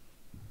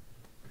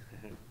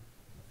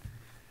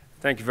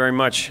 Thank you very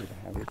much.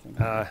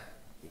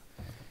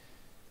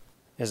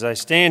 As I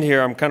stand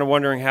here, I'm kind of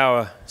wondering how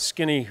a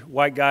skinny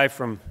white guy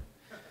from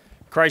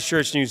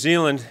Christchurch, New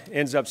Zealand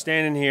ends up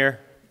standing here.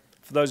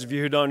 For those of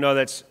you who don't know,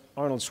 that's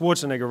Arnold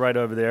Schwarzenegger right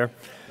over there.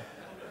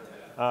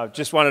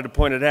 Just wanted to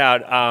point it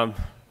out. I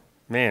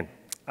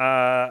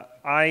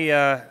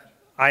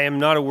am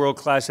not a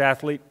world-class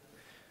athlete.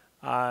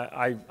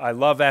 I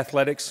love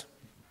athletics,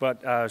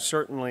 but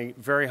certainly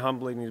very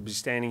humbling to be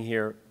standing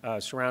here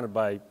surrounded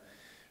by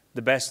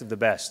the best of the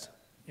best.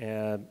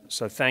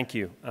 So thank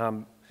you.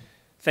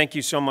 Thank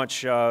you so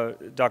much,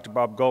 Dr.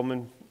 Bob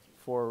Goldman,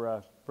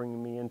 for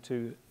bringing me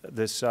into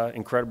this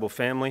incredible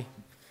family.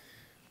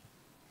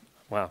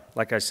 Wow,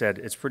 like I said,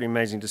 it's pretty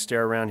amazing to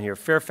stare around here.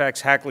 Fairfax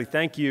Hackley,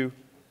 thank you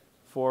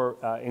for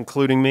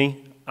including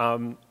me.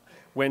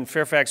 When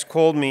Fairfax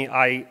called me,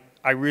 I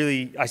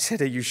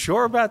said, are you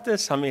sure about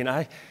this? I mean,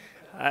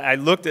 I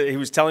looked at, he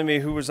was telling me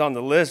who was on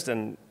the list,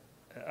 and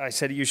I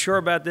said, are you sure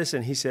about this?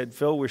 And he said,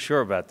 Phil, we're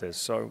sure about this.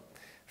 So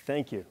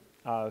thank you.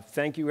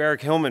 Thank you,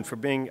 Eric Hillman, for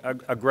being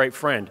a great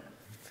friend.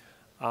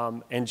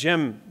 And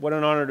Jim, what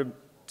an honor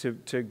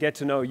to get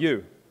to know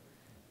you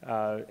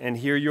and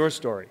hear your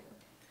story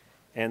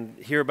and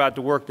hear about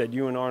the work that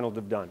you and Arnold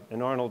have done.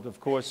 And Arnold, of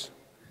course,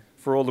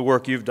 for all the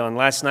work you've done.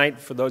 Last night,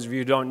 for those of you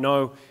who don't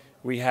know,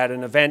 we had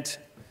an event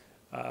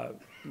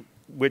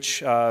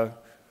which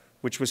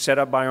was set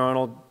up by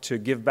Arnold to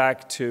give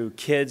back to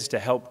kids, to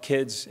help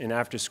kids in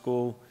after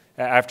school.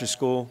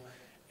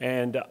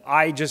 And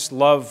I just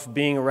love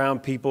being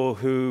around people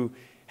who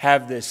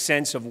have this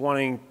sense of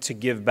wanting to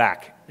give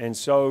back. And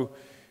so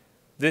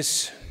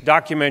this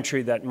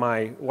documentary that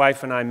my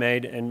wife and I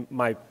made, and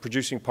my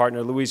producing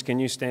partner, Louise, can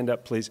you stand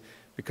up, please?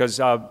 Because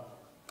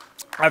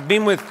I've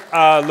been with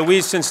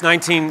Louise since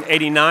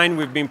 1989.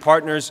 We've been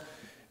partners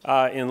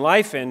in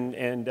life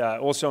and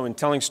also in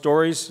telling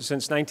stories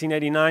since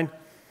 1989.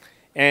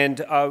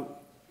 And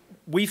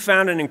we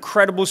found an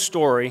incredible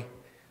story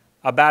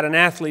about an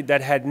athlete that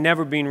had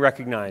never been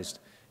recognized.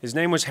 His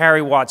name was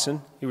Harry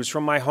Watson. He was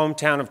from my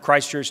hometown of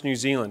Christchurch, New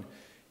Zealand.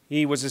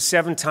 He was a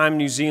 7-time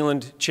New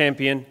Zealand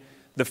champion,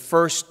 the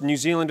first New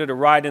Zealander to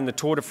ride in the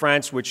Tour de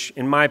France, which,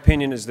 in my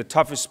opinion, is the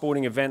toughest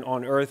sporting event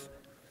on earth.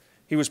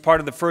 He was part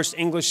of the first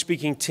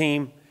English-speaking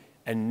team,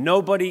 and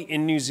nobody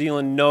in New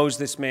Zealand knows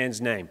this man's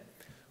name.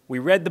 We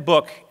read the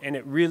book, and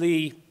it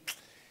really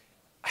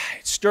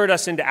stirred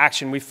us into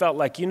action. We felt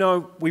like, you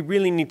know, we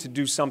really need to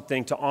do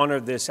something to honor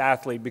this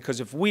athlete,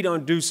 because if we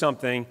don't do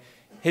something,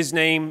 his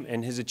name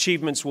and his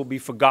achievements will be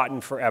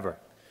forgotten forever.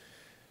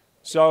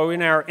 So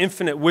in our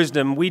infinite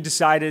wisdom, we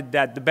decided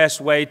that the best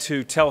way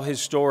to tell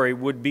his story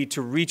would be to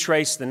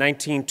retrace the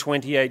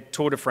 1928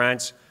 Tour de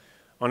France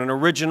on an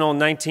original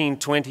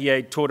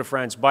 1928 Tour de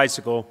France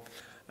bicycle.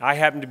 I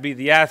happened to be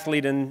the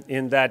athlete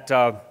in that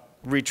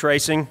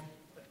retracing.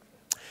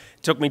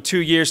 It took me 2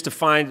 years to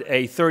find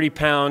a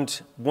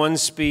 30-pound,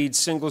 one-speed,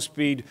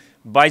 single-speed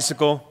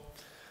bicycle.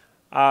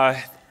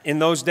 In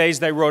those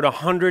days, they rode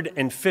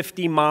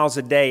 150 miles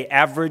a day,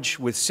 average,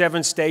 with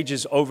 7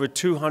 stages over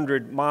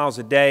 200 miles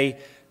a day.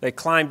 They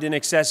climbed in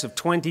excess of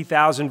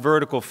 20,000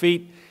 vertical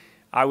feet.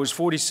 I was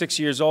 46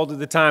 years old at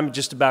the time. It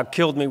just about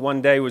killed me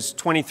one day. It was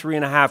 23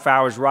 and a half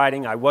hours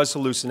riding. I was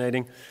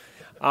hallucinating.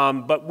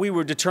 But we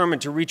were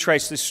determined to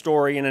retrace this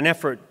story in an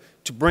effort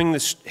to bring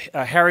this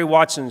Harry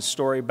Watson's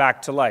story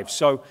back to life.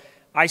 So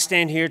I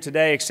stand here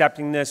today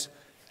accepting this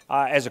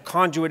as a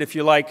conduit, if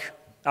you like,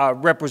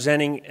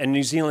 representing a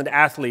New Zealand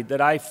athlete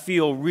that I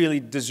feel really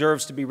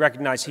deserves to be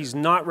recognized. He's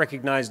not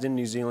recognized in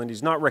New Zealand.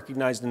 He's not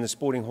recognized in the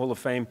Sporting Hall of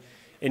Fame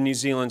in New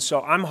Zealand.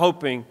 So I'm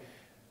hoping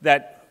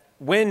that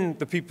when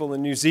the people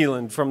in New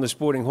Zealand from the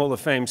Sporting Hall of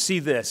Fame see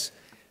this,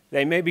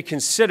 they maybe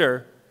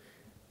consider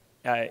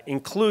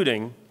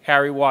including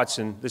Harry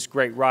Watson, this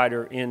great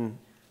rider, in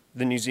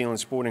the New Zealand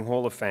Sporting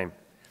Hall of Fame.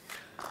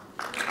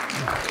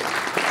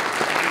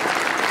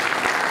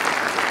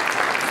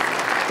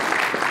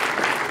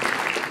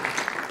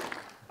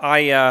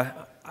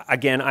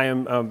 Again, I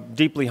am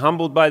deeply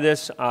humbled by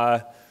this.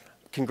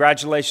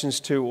 Congratulations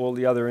to all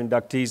the other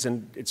inductees,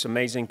 and it's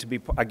amazing to be,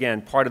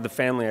 again, part of the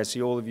family. I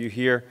see all of you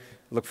here.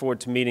 Look forward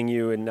to meeting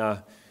you,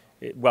 and,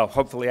 well,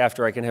 hopefully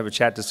after I can have a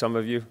chat to some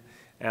of you.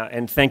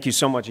 And thank you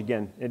so much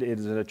again. It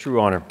is a true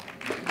honor.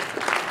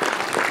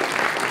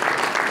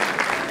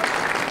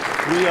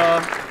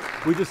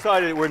 We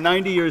decided we're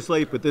 90 years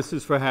late, but this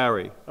is for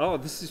Harry. Oh,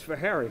 this is for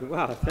Harry.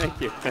 Wow, thank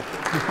you. Thank you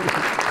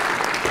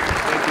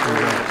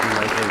very much.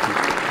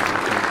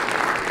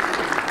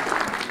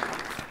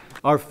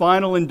 Our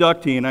final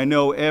inductee, and I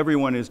know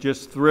everyone is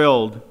just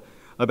thrilled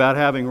about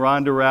having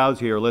Ronda Rousey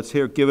here. Let's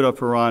give it up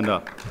for Ronda.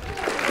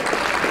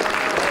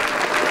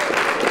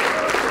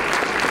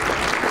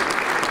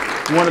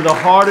 One of the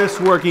hardest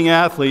working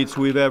athletes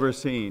we've ever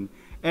seen,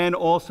 and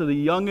also the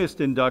youngest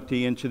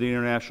inductee into the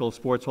International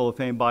Sports Hall of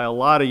Fame by a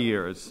lot of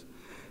years.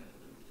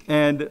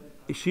 And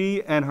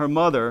she and her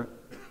mother,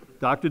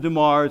 Dr.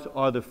 DeMars,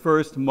 are the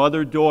first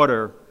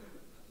mother-daughter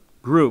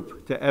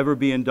group to ever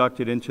be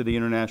inducted into the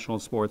International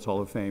Sports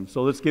Hall of Fame.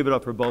 So let's give it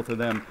up for both of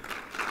them,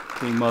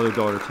 being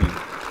mother-daughter team.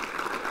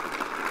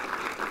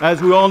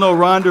 As we all know,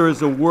 Ronda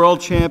is a world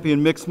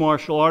champion mixed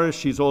martial artist.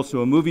 She's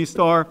also a movie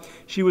star.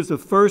 She was the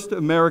first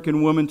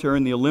American woman to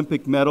earn the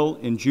Olympic medal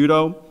in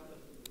judo,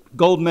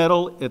 gold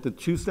medal at the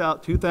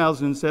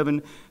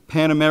 2007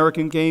 Pan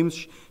American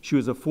Games. She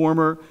was a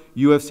former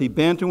UFC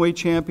bantamweight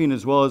champion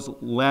as well as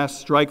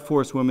last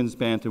Strikeforce Women's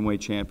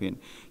bantamweight champion.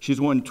 She's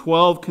won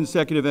 12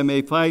 consecutive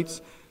MMA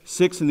fights,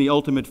 6 in the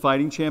Ultimate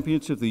Fighting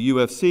Championship, the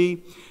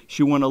UFC.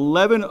 She won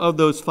 11 of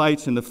those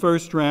fights in the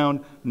first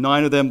round,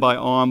 9 of them by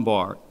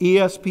armbar.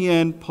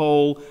 ESPN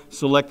poll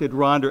selected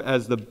Ronda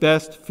as the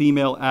best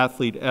female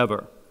athlete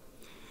ever.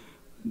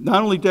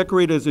 Not only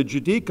decorated as a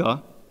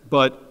judoka,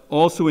 but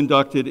also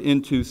inducted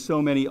into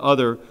so many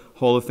other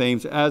Hall of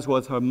Fame, as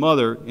was her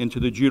mother, into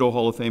the Judo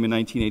Hall of Fame in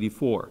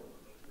 1984.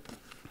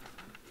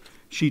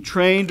 She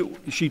trained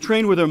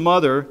with her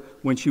mother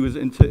when she was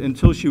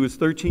until she was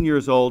 13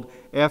 years old,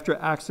 after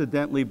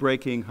accidentally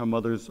breaking her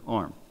mother's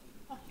arm.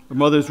 Her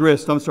mother's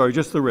wrist, I'm sorry,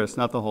 just the wrist,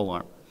 not the whole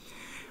arm.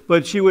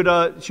 But she would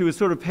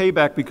sort of pay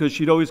back because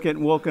she'd always get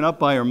woken up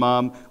by her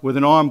mom with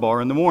an arm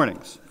bar in the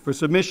mornings for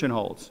submission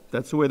holds.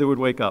 That's the way they would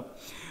wake up.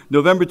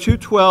 November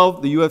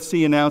 2012, the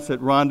UFC announced that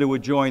Ronda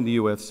would join the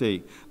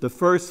UFC, the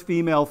first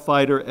female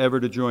fighter ever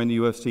to join the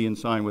UFC and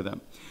sign with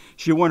them.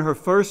 She won her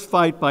first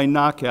fight by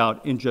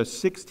knockout in just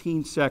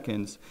 16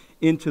 seconds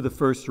into the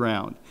first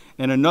round,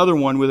 and another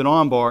one with an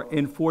armbar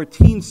in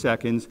 14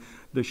 seconds,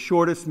 the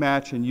shortest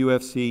match in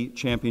UFC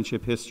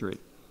championship history.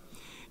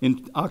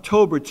 In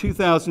October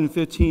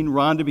 2015,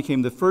 Ronda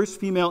became the first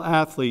female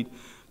athlete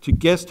to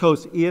guest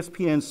host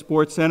ESPN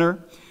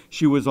SportsCenter.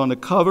 She was on the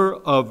cover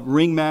of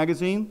Ring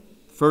magazine,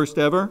 first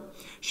ever.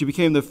 She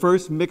became the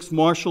first mixed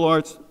martial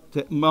arts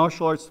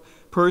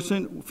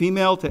person,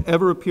 female, to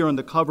ever appear on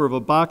the cover of a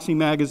boxing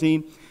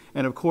magazine.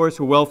 And of course,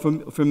 we're well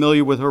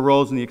familiar with her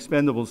roles in The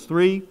Expendables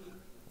 3,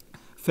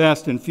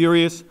 Fast and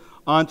Furious,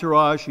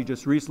 Entourage. She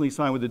just recently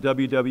signed with the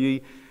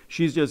WWE.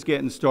 She's just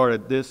getting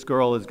started. This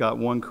girl has got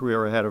one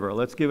career ahead of her.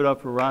 Let's give it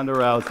up for Ronda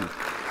Rousey.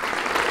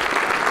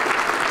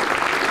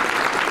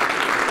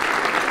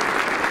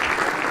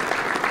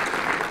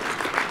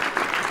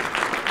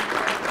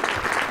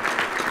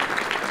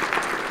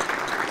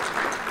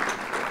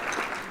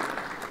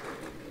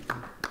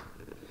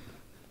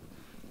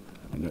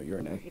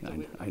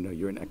 I know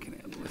you're an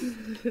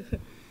echinacea. There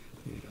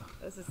you go.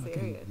 This is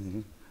serious.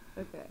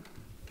 Okay.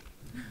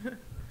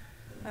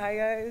 Hi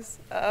guys.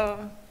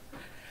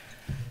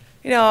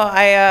 You know,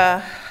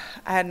 I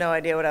had no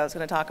idea what I was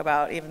going to talk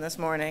about even this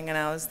morning, and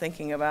I was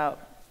thinking about.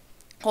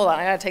 Hold on,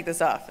 I got to take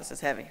this off. This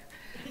is heavy.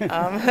 And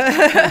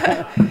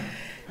I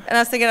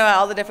was thinking about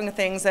all the different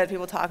things that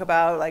people talk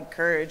about, like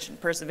courage and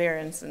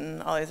perseverance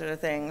and all these other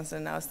things.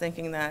 And I was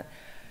thinking that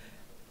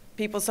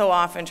people so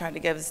often try to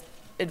give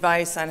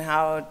advice on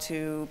how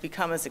to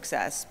become a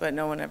success, but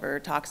no one ever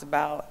talks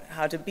about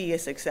how to be a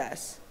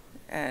success.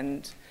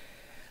 And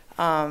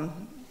I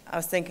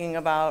was thinking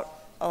about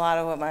a lot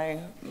of what my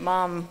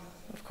mom,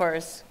 of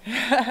course,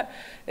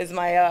 is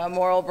my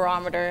moral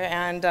barometer,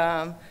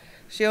 and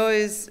she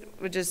always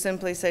would just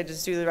simply say,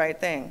 just do the right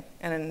thing.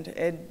 And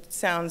it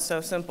sounds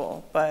so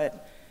simple,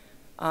 but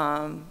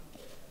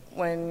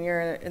when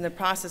you're in the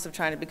process of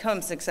trying to become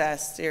a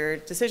success, your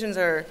decisions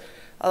are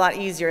a lot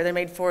easier. They're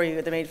made for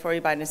you. They're made for you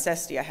by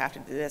necessity. I have to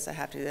do this, I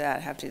have to do that, I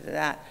have to do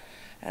that.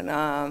 And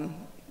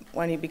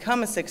when you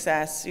become a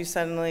success, you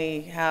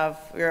suddenly have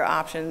your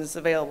options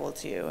available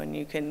to you, and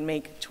you can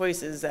make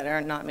choices that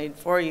are not made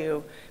for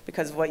you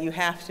because of what you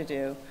have to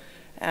do.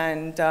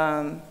 And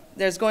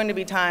there's going to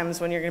be times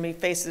when you're going to be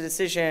faced with a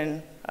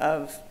decision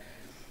of,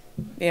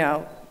 you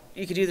know,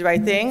 you could do the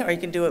right thing or you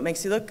can do what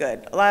makes you look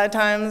good. A lot of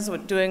times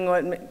doing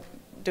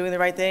the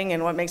right thing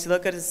and what makes you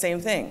look good is the same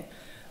thing.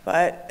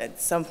 But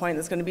at some point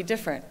it's going to be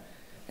different.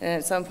 And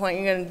at some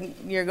point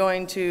you're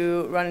going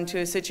to run into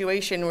a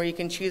situation where you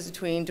can choose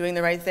between doing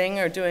the right thing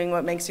or doing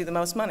what makes you the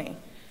most money.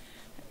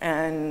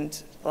 And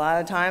a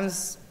lot of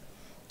times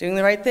doing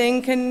the right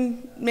thing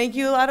can make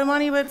you a lot of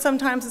money, but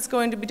sometimes it's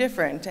going to be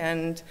different.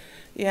 And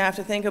you have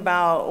to think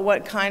about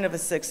what kind of a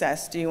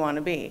success do you want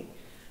to be.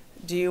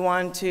 Do you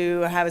want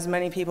to have as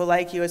many people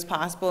like you as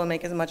possible and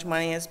make as much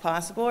money as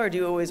possible, or do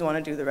you always want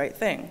to do the right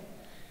thing?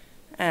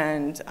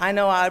 And I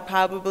know I'd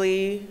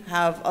probably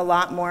have a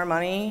lot more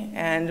money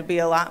and be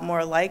a lot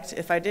more liked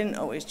if I didn't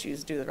always choose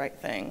to do the right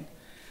thing.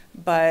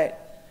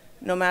 But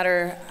no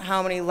matter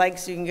how many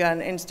likes you can get on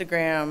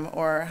Instagram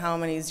or how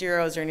many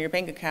zeros are in your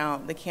bank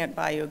account, they can't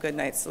buy you a good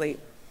night's sleep.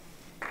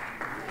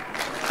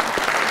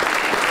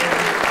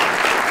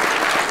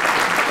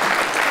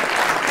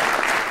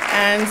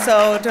 And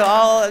so to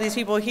all of these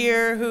people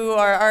here who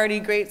are already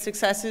great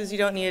successes, you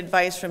don't need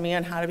advice from me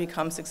on how to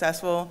become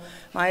successful.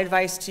 My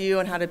advice to you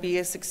on how to be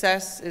a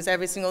success is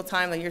every single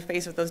time that you're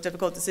faced with those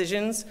difficult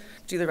decisions,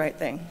 do the right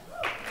thing.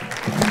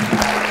 Thank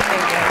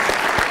you.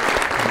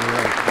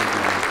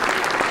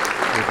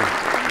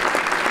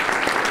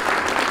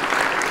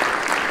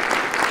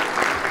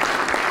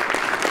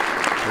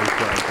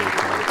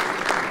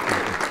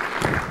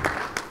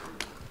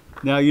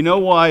 Now, you know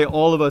why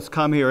all of us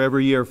come here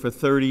every year for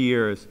 30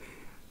 years.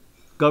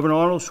 Governor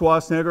Arnold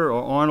Schwarzenegger,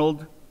 or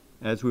Arnold,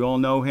 as we all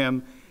know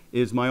him,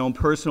 is my own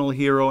personal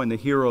hero and the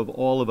hero of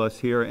all of us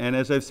here. And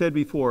as I've said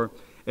before,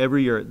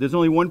 every year, there's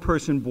only one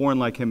person born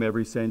like him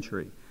every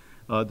century.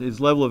 His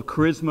level of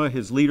charisma,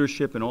 his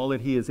leadership, and all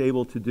that he is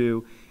able to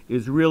do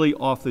is really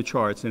off the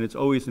charts. And it's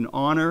always an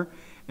honor,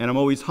 and I'm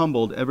always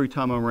humbled every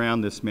time I'm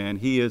around this man.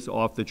 He is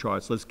off the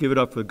charts. Let's give it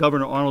up for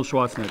Governor Arnold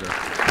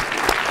Schwarzenegger.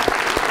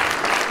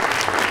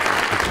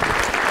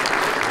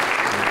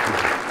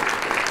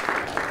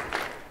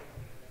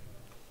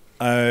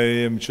 I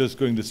am just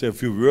going to say a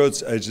few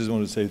words. I just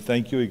want to say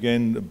thank you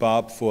again,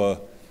 Bob, for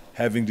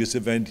having this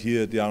event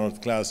here at the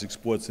Arnold Classic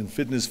Sports and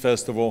Fitness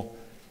Festival.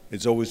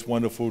 It's always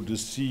wonderful to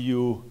see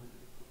you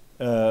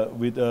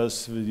with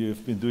us.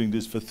 You've been doing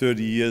this for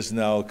 30 years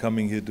now,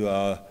 coming here to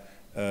our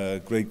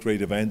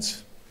great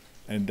events.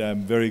 And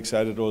I'm very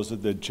excited also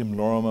that Jim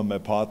Lorimer, my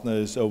partner,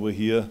 is over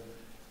here,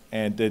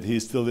 and that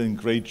he's still in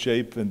great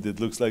shape, and it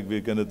looks like we're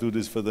going to do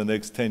this for the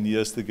next 10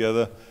 years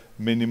together,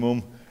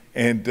 minimum.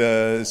 And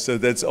so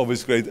that's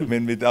always great. I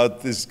mean,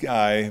 without this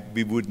guy,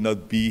 we would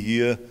not be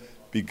here,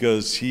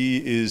 because he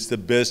is the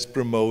best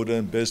promoter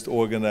and best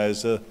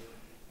organizer,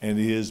 and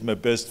he is my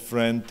best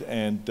friend,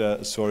 and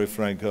sorry,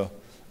 Franco,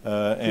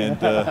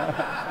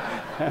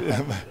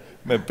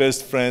 my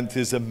best friend.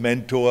 He's a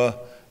mentor.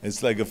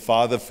 It's like a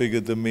father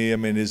figure to me. I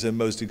mean, he's the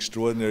most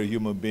extraordinary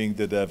human being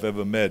that I've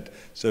ever met.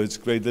 So it's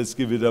great. Let's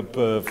give it up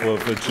for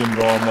Jim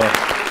Lorimer,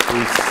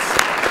 who's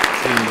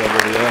sitting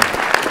over there.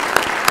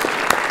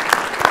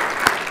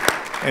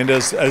 And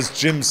as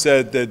Jim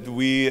said, that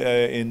we,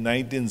 in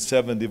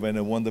 1970, when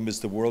I won the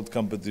Mr. World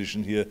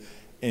competition here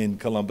in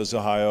Columbus,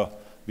 Ohio,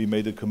 we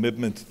made a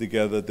commitment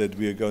together that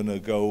we are going to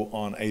go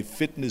on a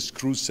fitness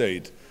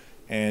crusade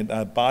and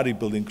a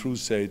bodybuilding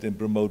crusade and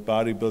promote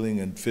bodybuilding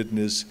and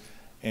fitness.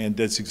 And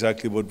that's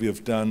exactly what we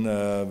have done.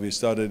 We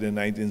started in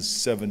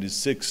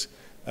 1976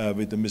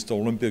 with the Mr.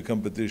 Olympia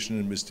competition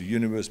and Mr.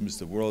 Universe,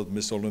 Mr. World,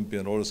 Miss Olympia,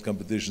 and all those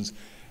competitions,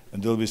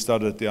 until we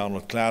started the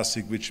Arnold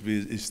Classic, which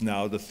is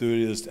now the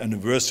 30th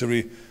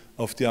anniversary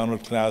of the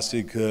Arnold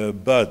Classic.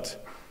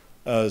 But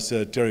as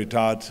Terry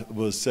Todd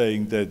was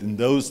saying, that in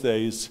those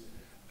days,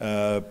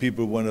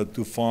 people were not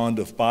too fond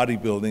of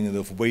bodybuilding and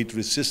of weight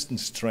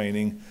resistance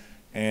training.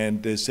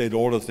 And they said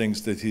all the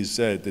things that he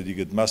said, that you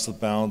get muscle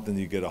bound and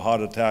you get a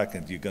heart attack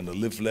and you're going to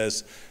live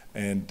less,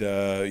 and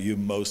you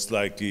most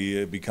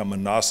likely become a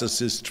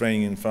narcissist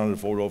training in front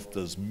of all of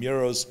those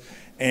mirrors.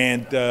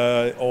 And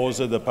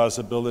also the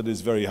possibility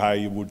is very high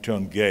you would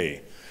turn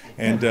gay.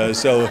 And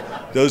so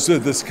those are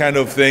the kind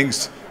of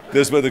things,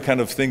 those were the kind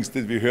of things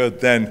that we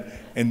heard then.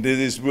 And it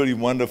is really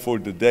wonderful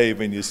today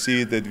when you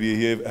see that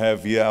we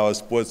have here our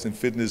Sports and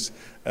Fitness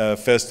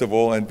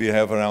Festival, and we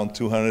have around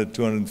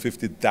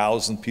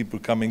 250,000 people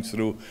coming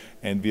through,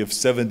 and we have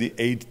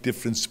 78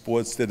 different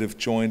sports that have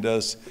joined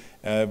us.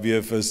 We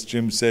have, as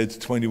Jim said,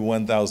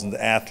 21,000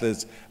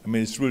 athletes. I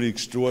mean, it's really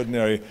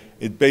extraordinary.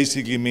 It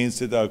basically means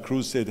that our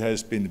crusade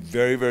has been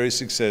very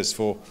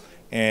successful,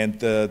 and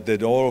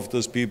that all of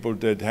those people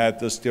that had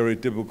the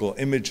stereotypical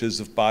images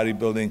of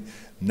bodybuilding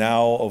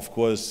now, of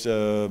course,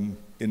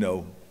 you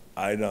know,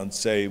 I don't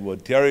say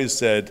what Terry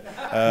said,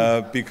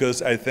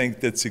 because I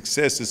think that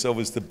success is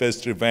always the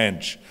best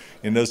revenge.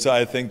 You know, so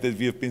I think that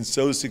we have been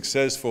so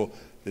successful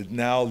that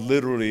now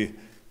literally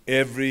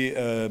every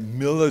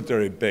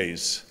military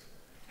base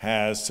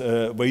has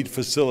weight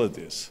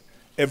facilities.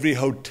 Every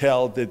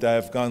hotel that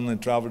I've gone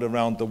and traveled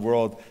around the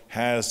world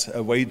has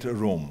a weight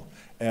room.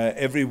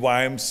 Every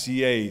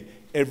YMCA,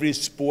 every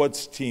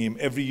sports team,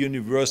 every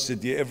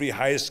university, every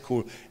high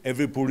school,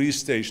 every police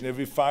station,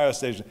 every fire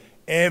station,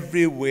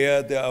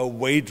 everywhere there are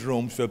weight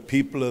rooms where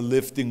people are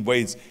lifting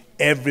weights.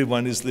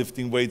 Everyone is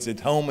lifting weights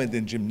at home and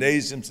in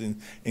gymnasiums,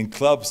 in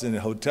clubs, and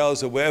in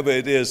hotels, or wherever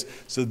it is.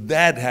 So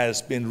that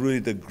has been really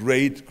the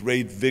great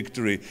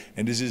victory.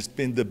 And this has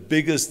been the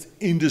biggest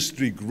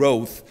industry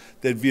growth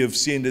that we have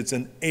seen. It's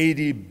an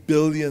 $80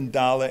 billion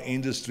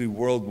industry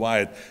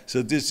worldwide.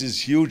 So this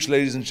is huge,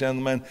 ladies and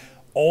gentlemen.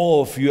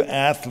 All of you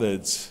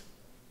athletes,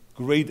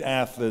 great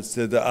athletes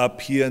that are up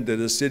here and that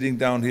are sitting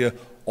down here,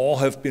 all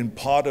have been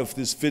part of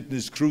this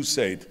fitness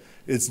crusade.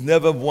 It's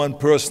never one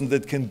person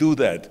that can do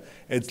that.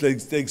 It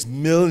takes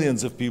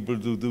millions of people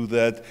to do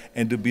that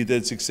and to be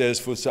that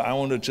successful. So I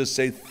want to just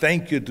say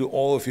thank you to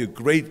all of you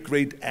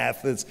great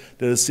athletes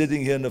that are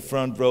sitting here in the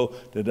front row,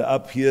 that are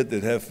up here,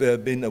 that have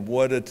been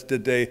awarded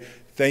today.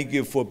 Thank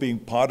you for being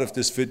part of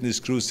this fitness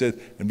crusade,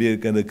 and we are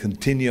going to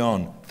continue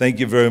on. Thank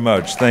you very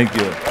much. Thank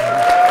you.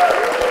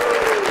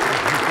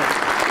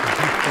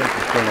 Thank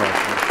you so much.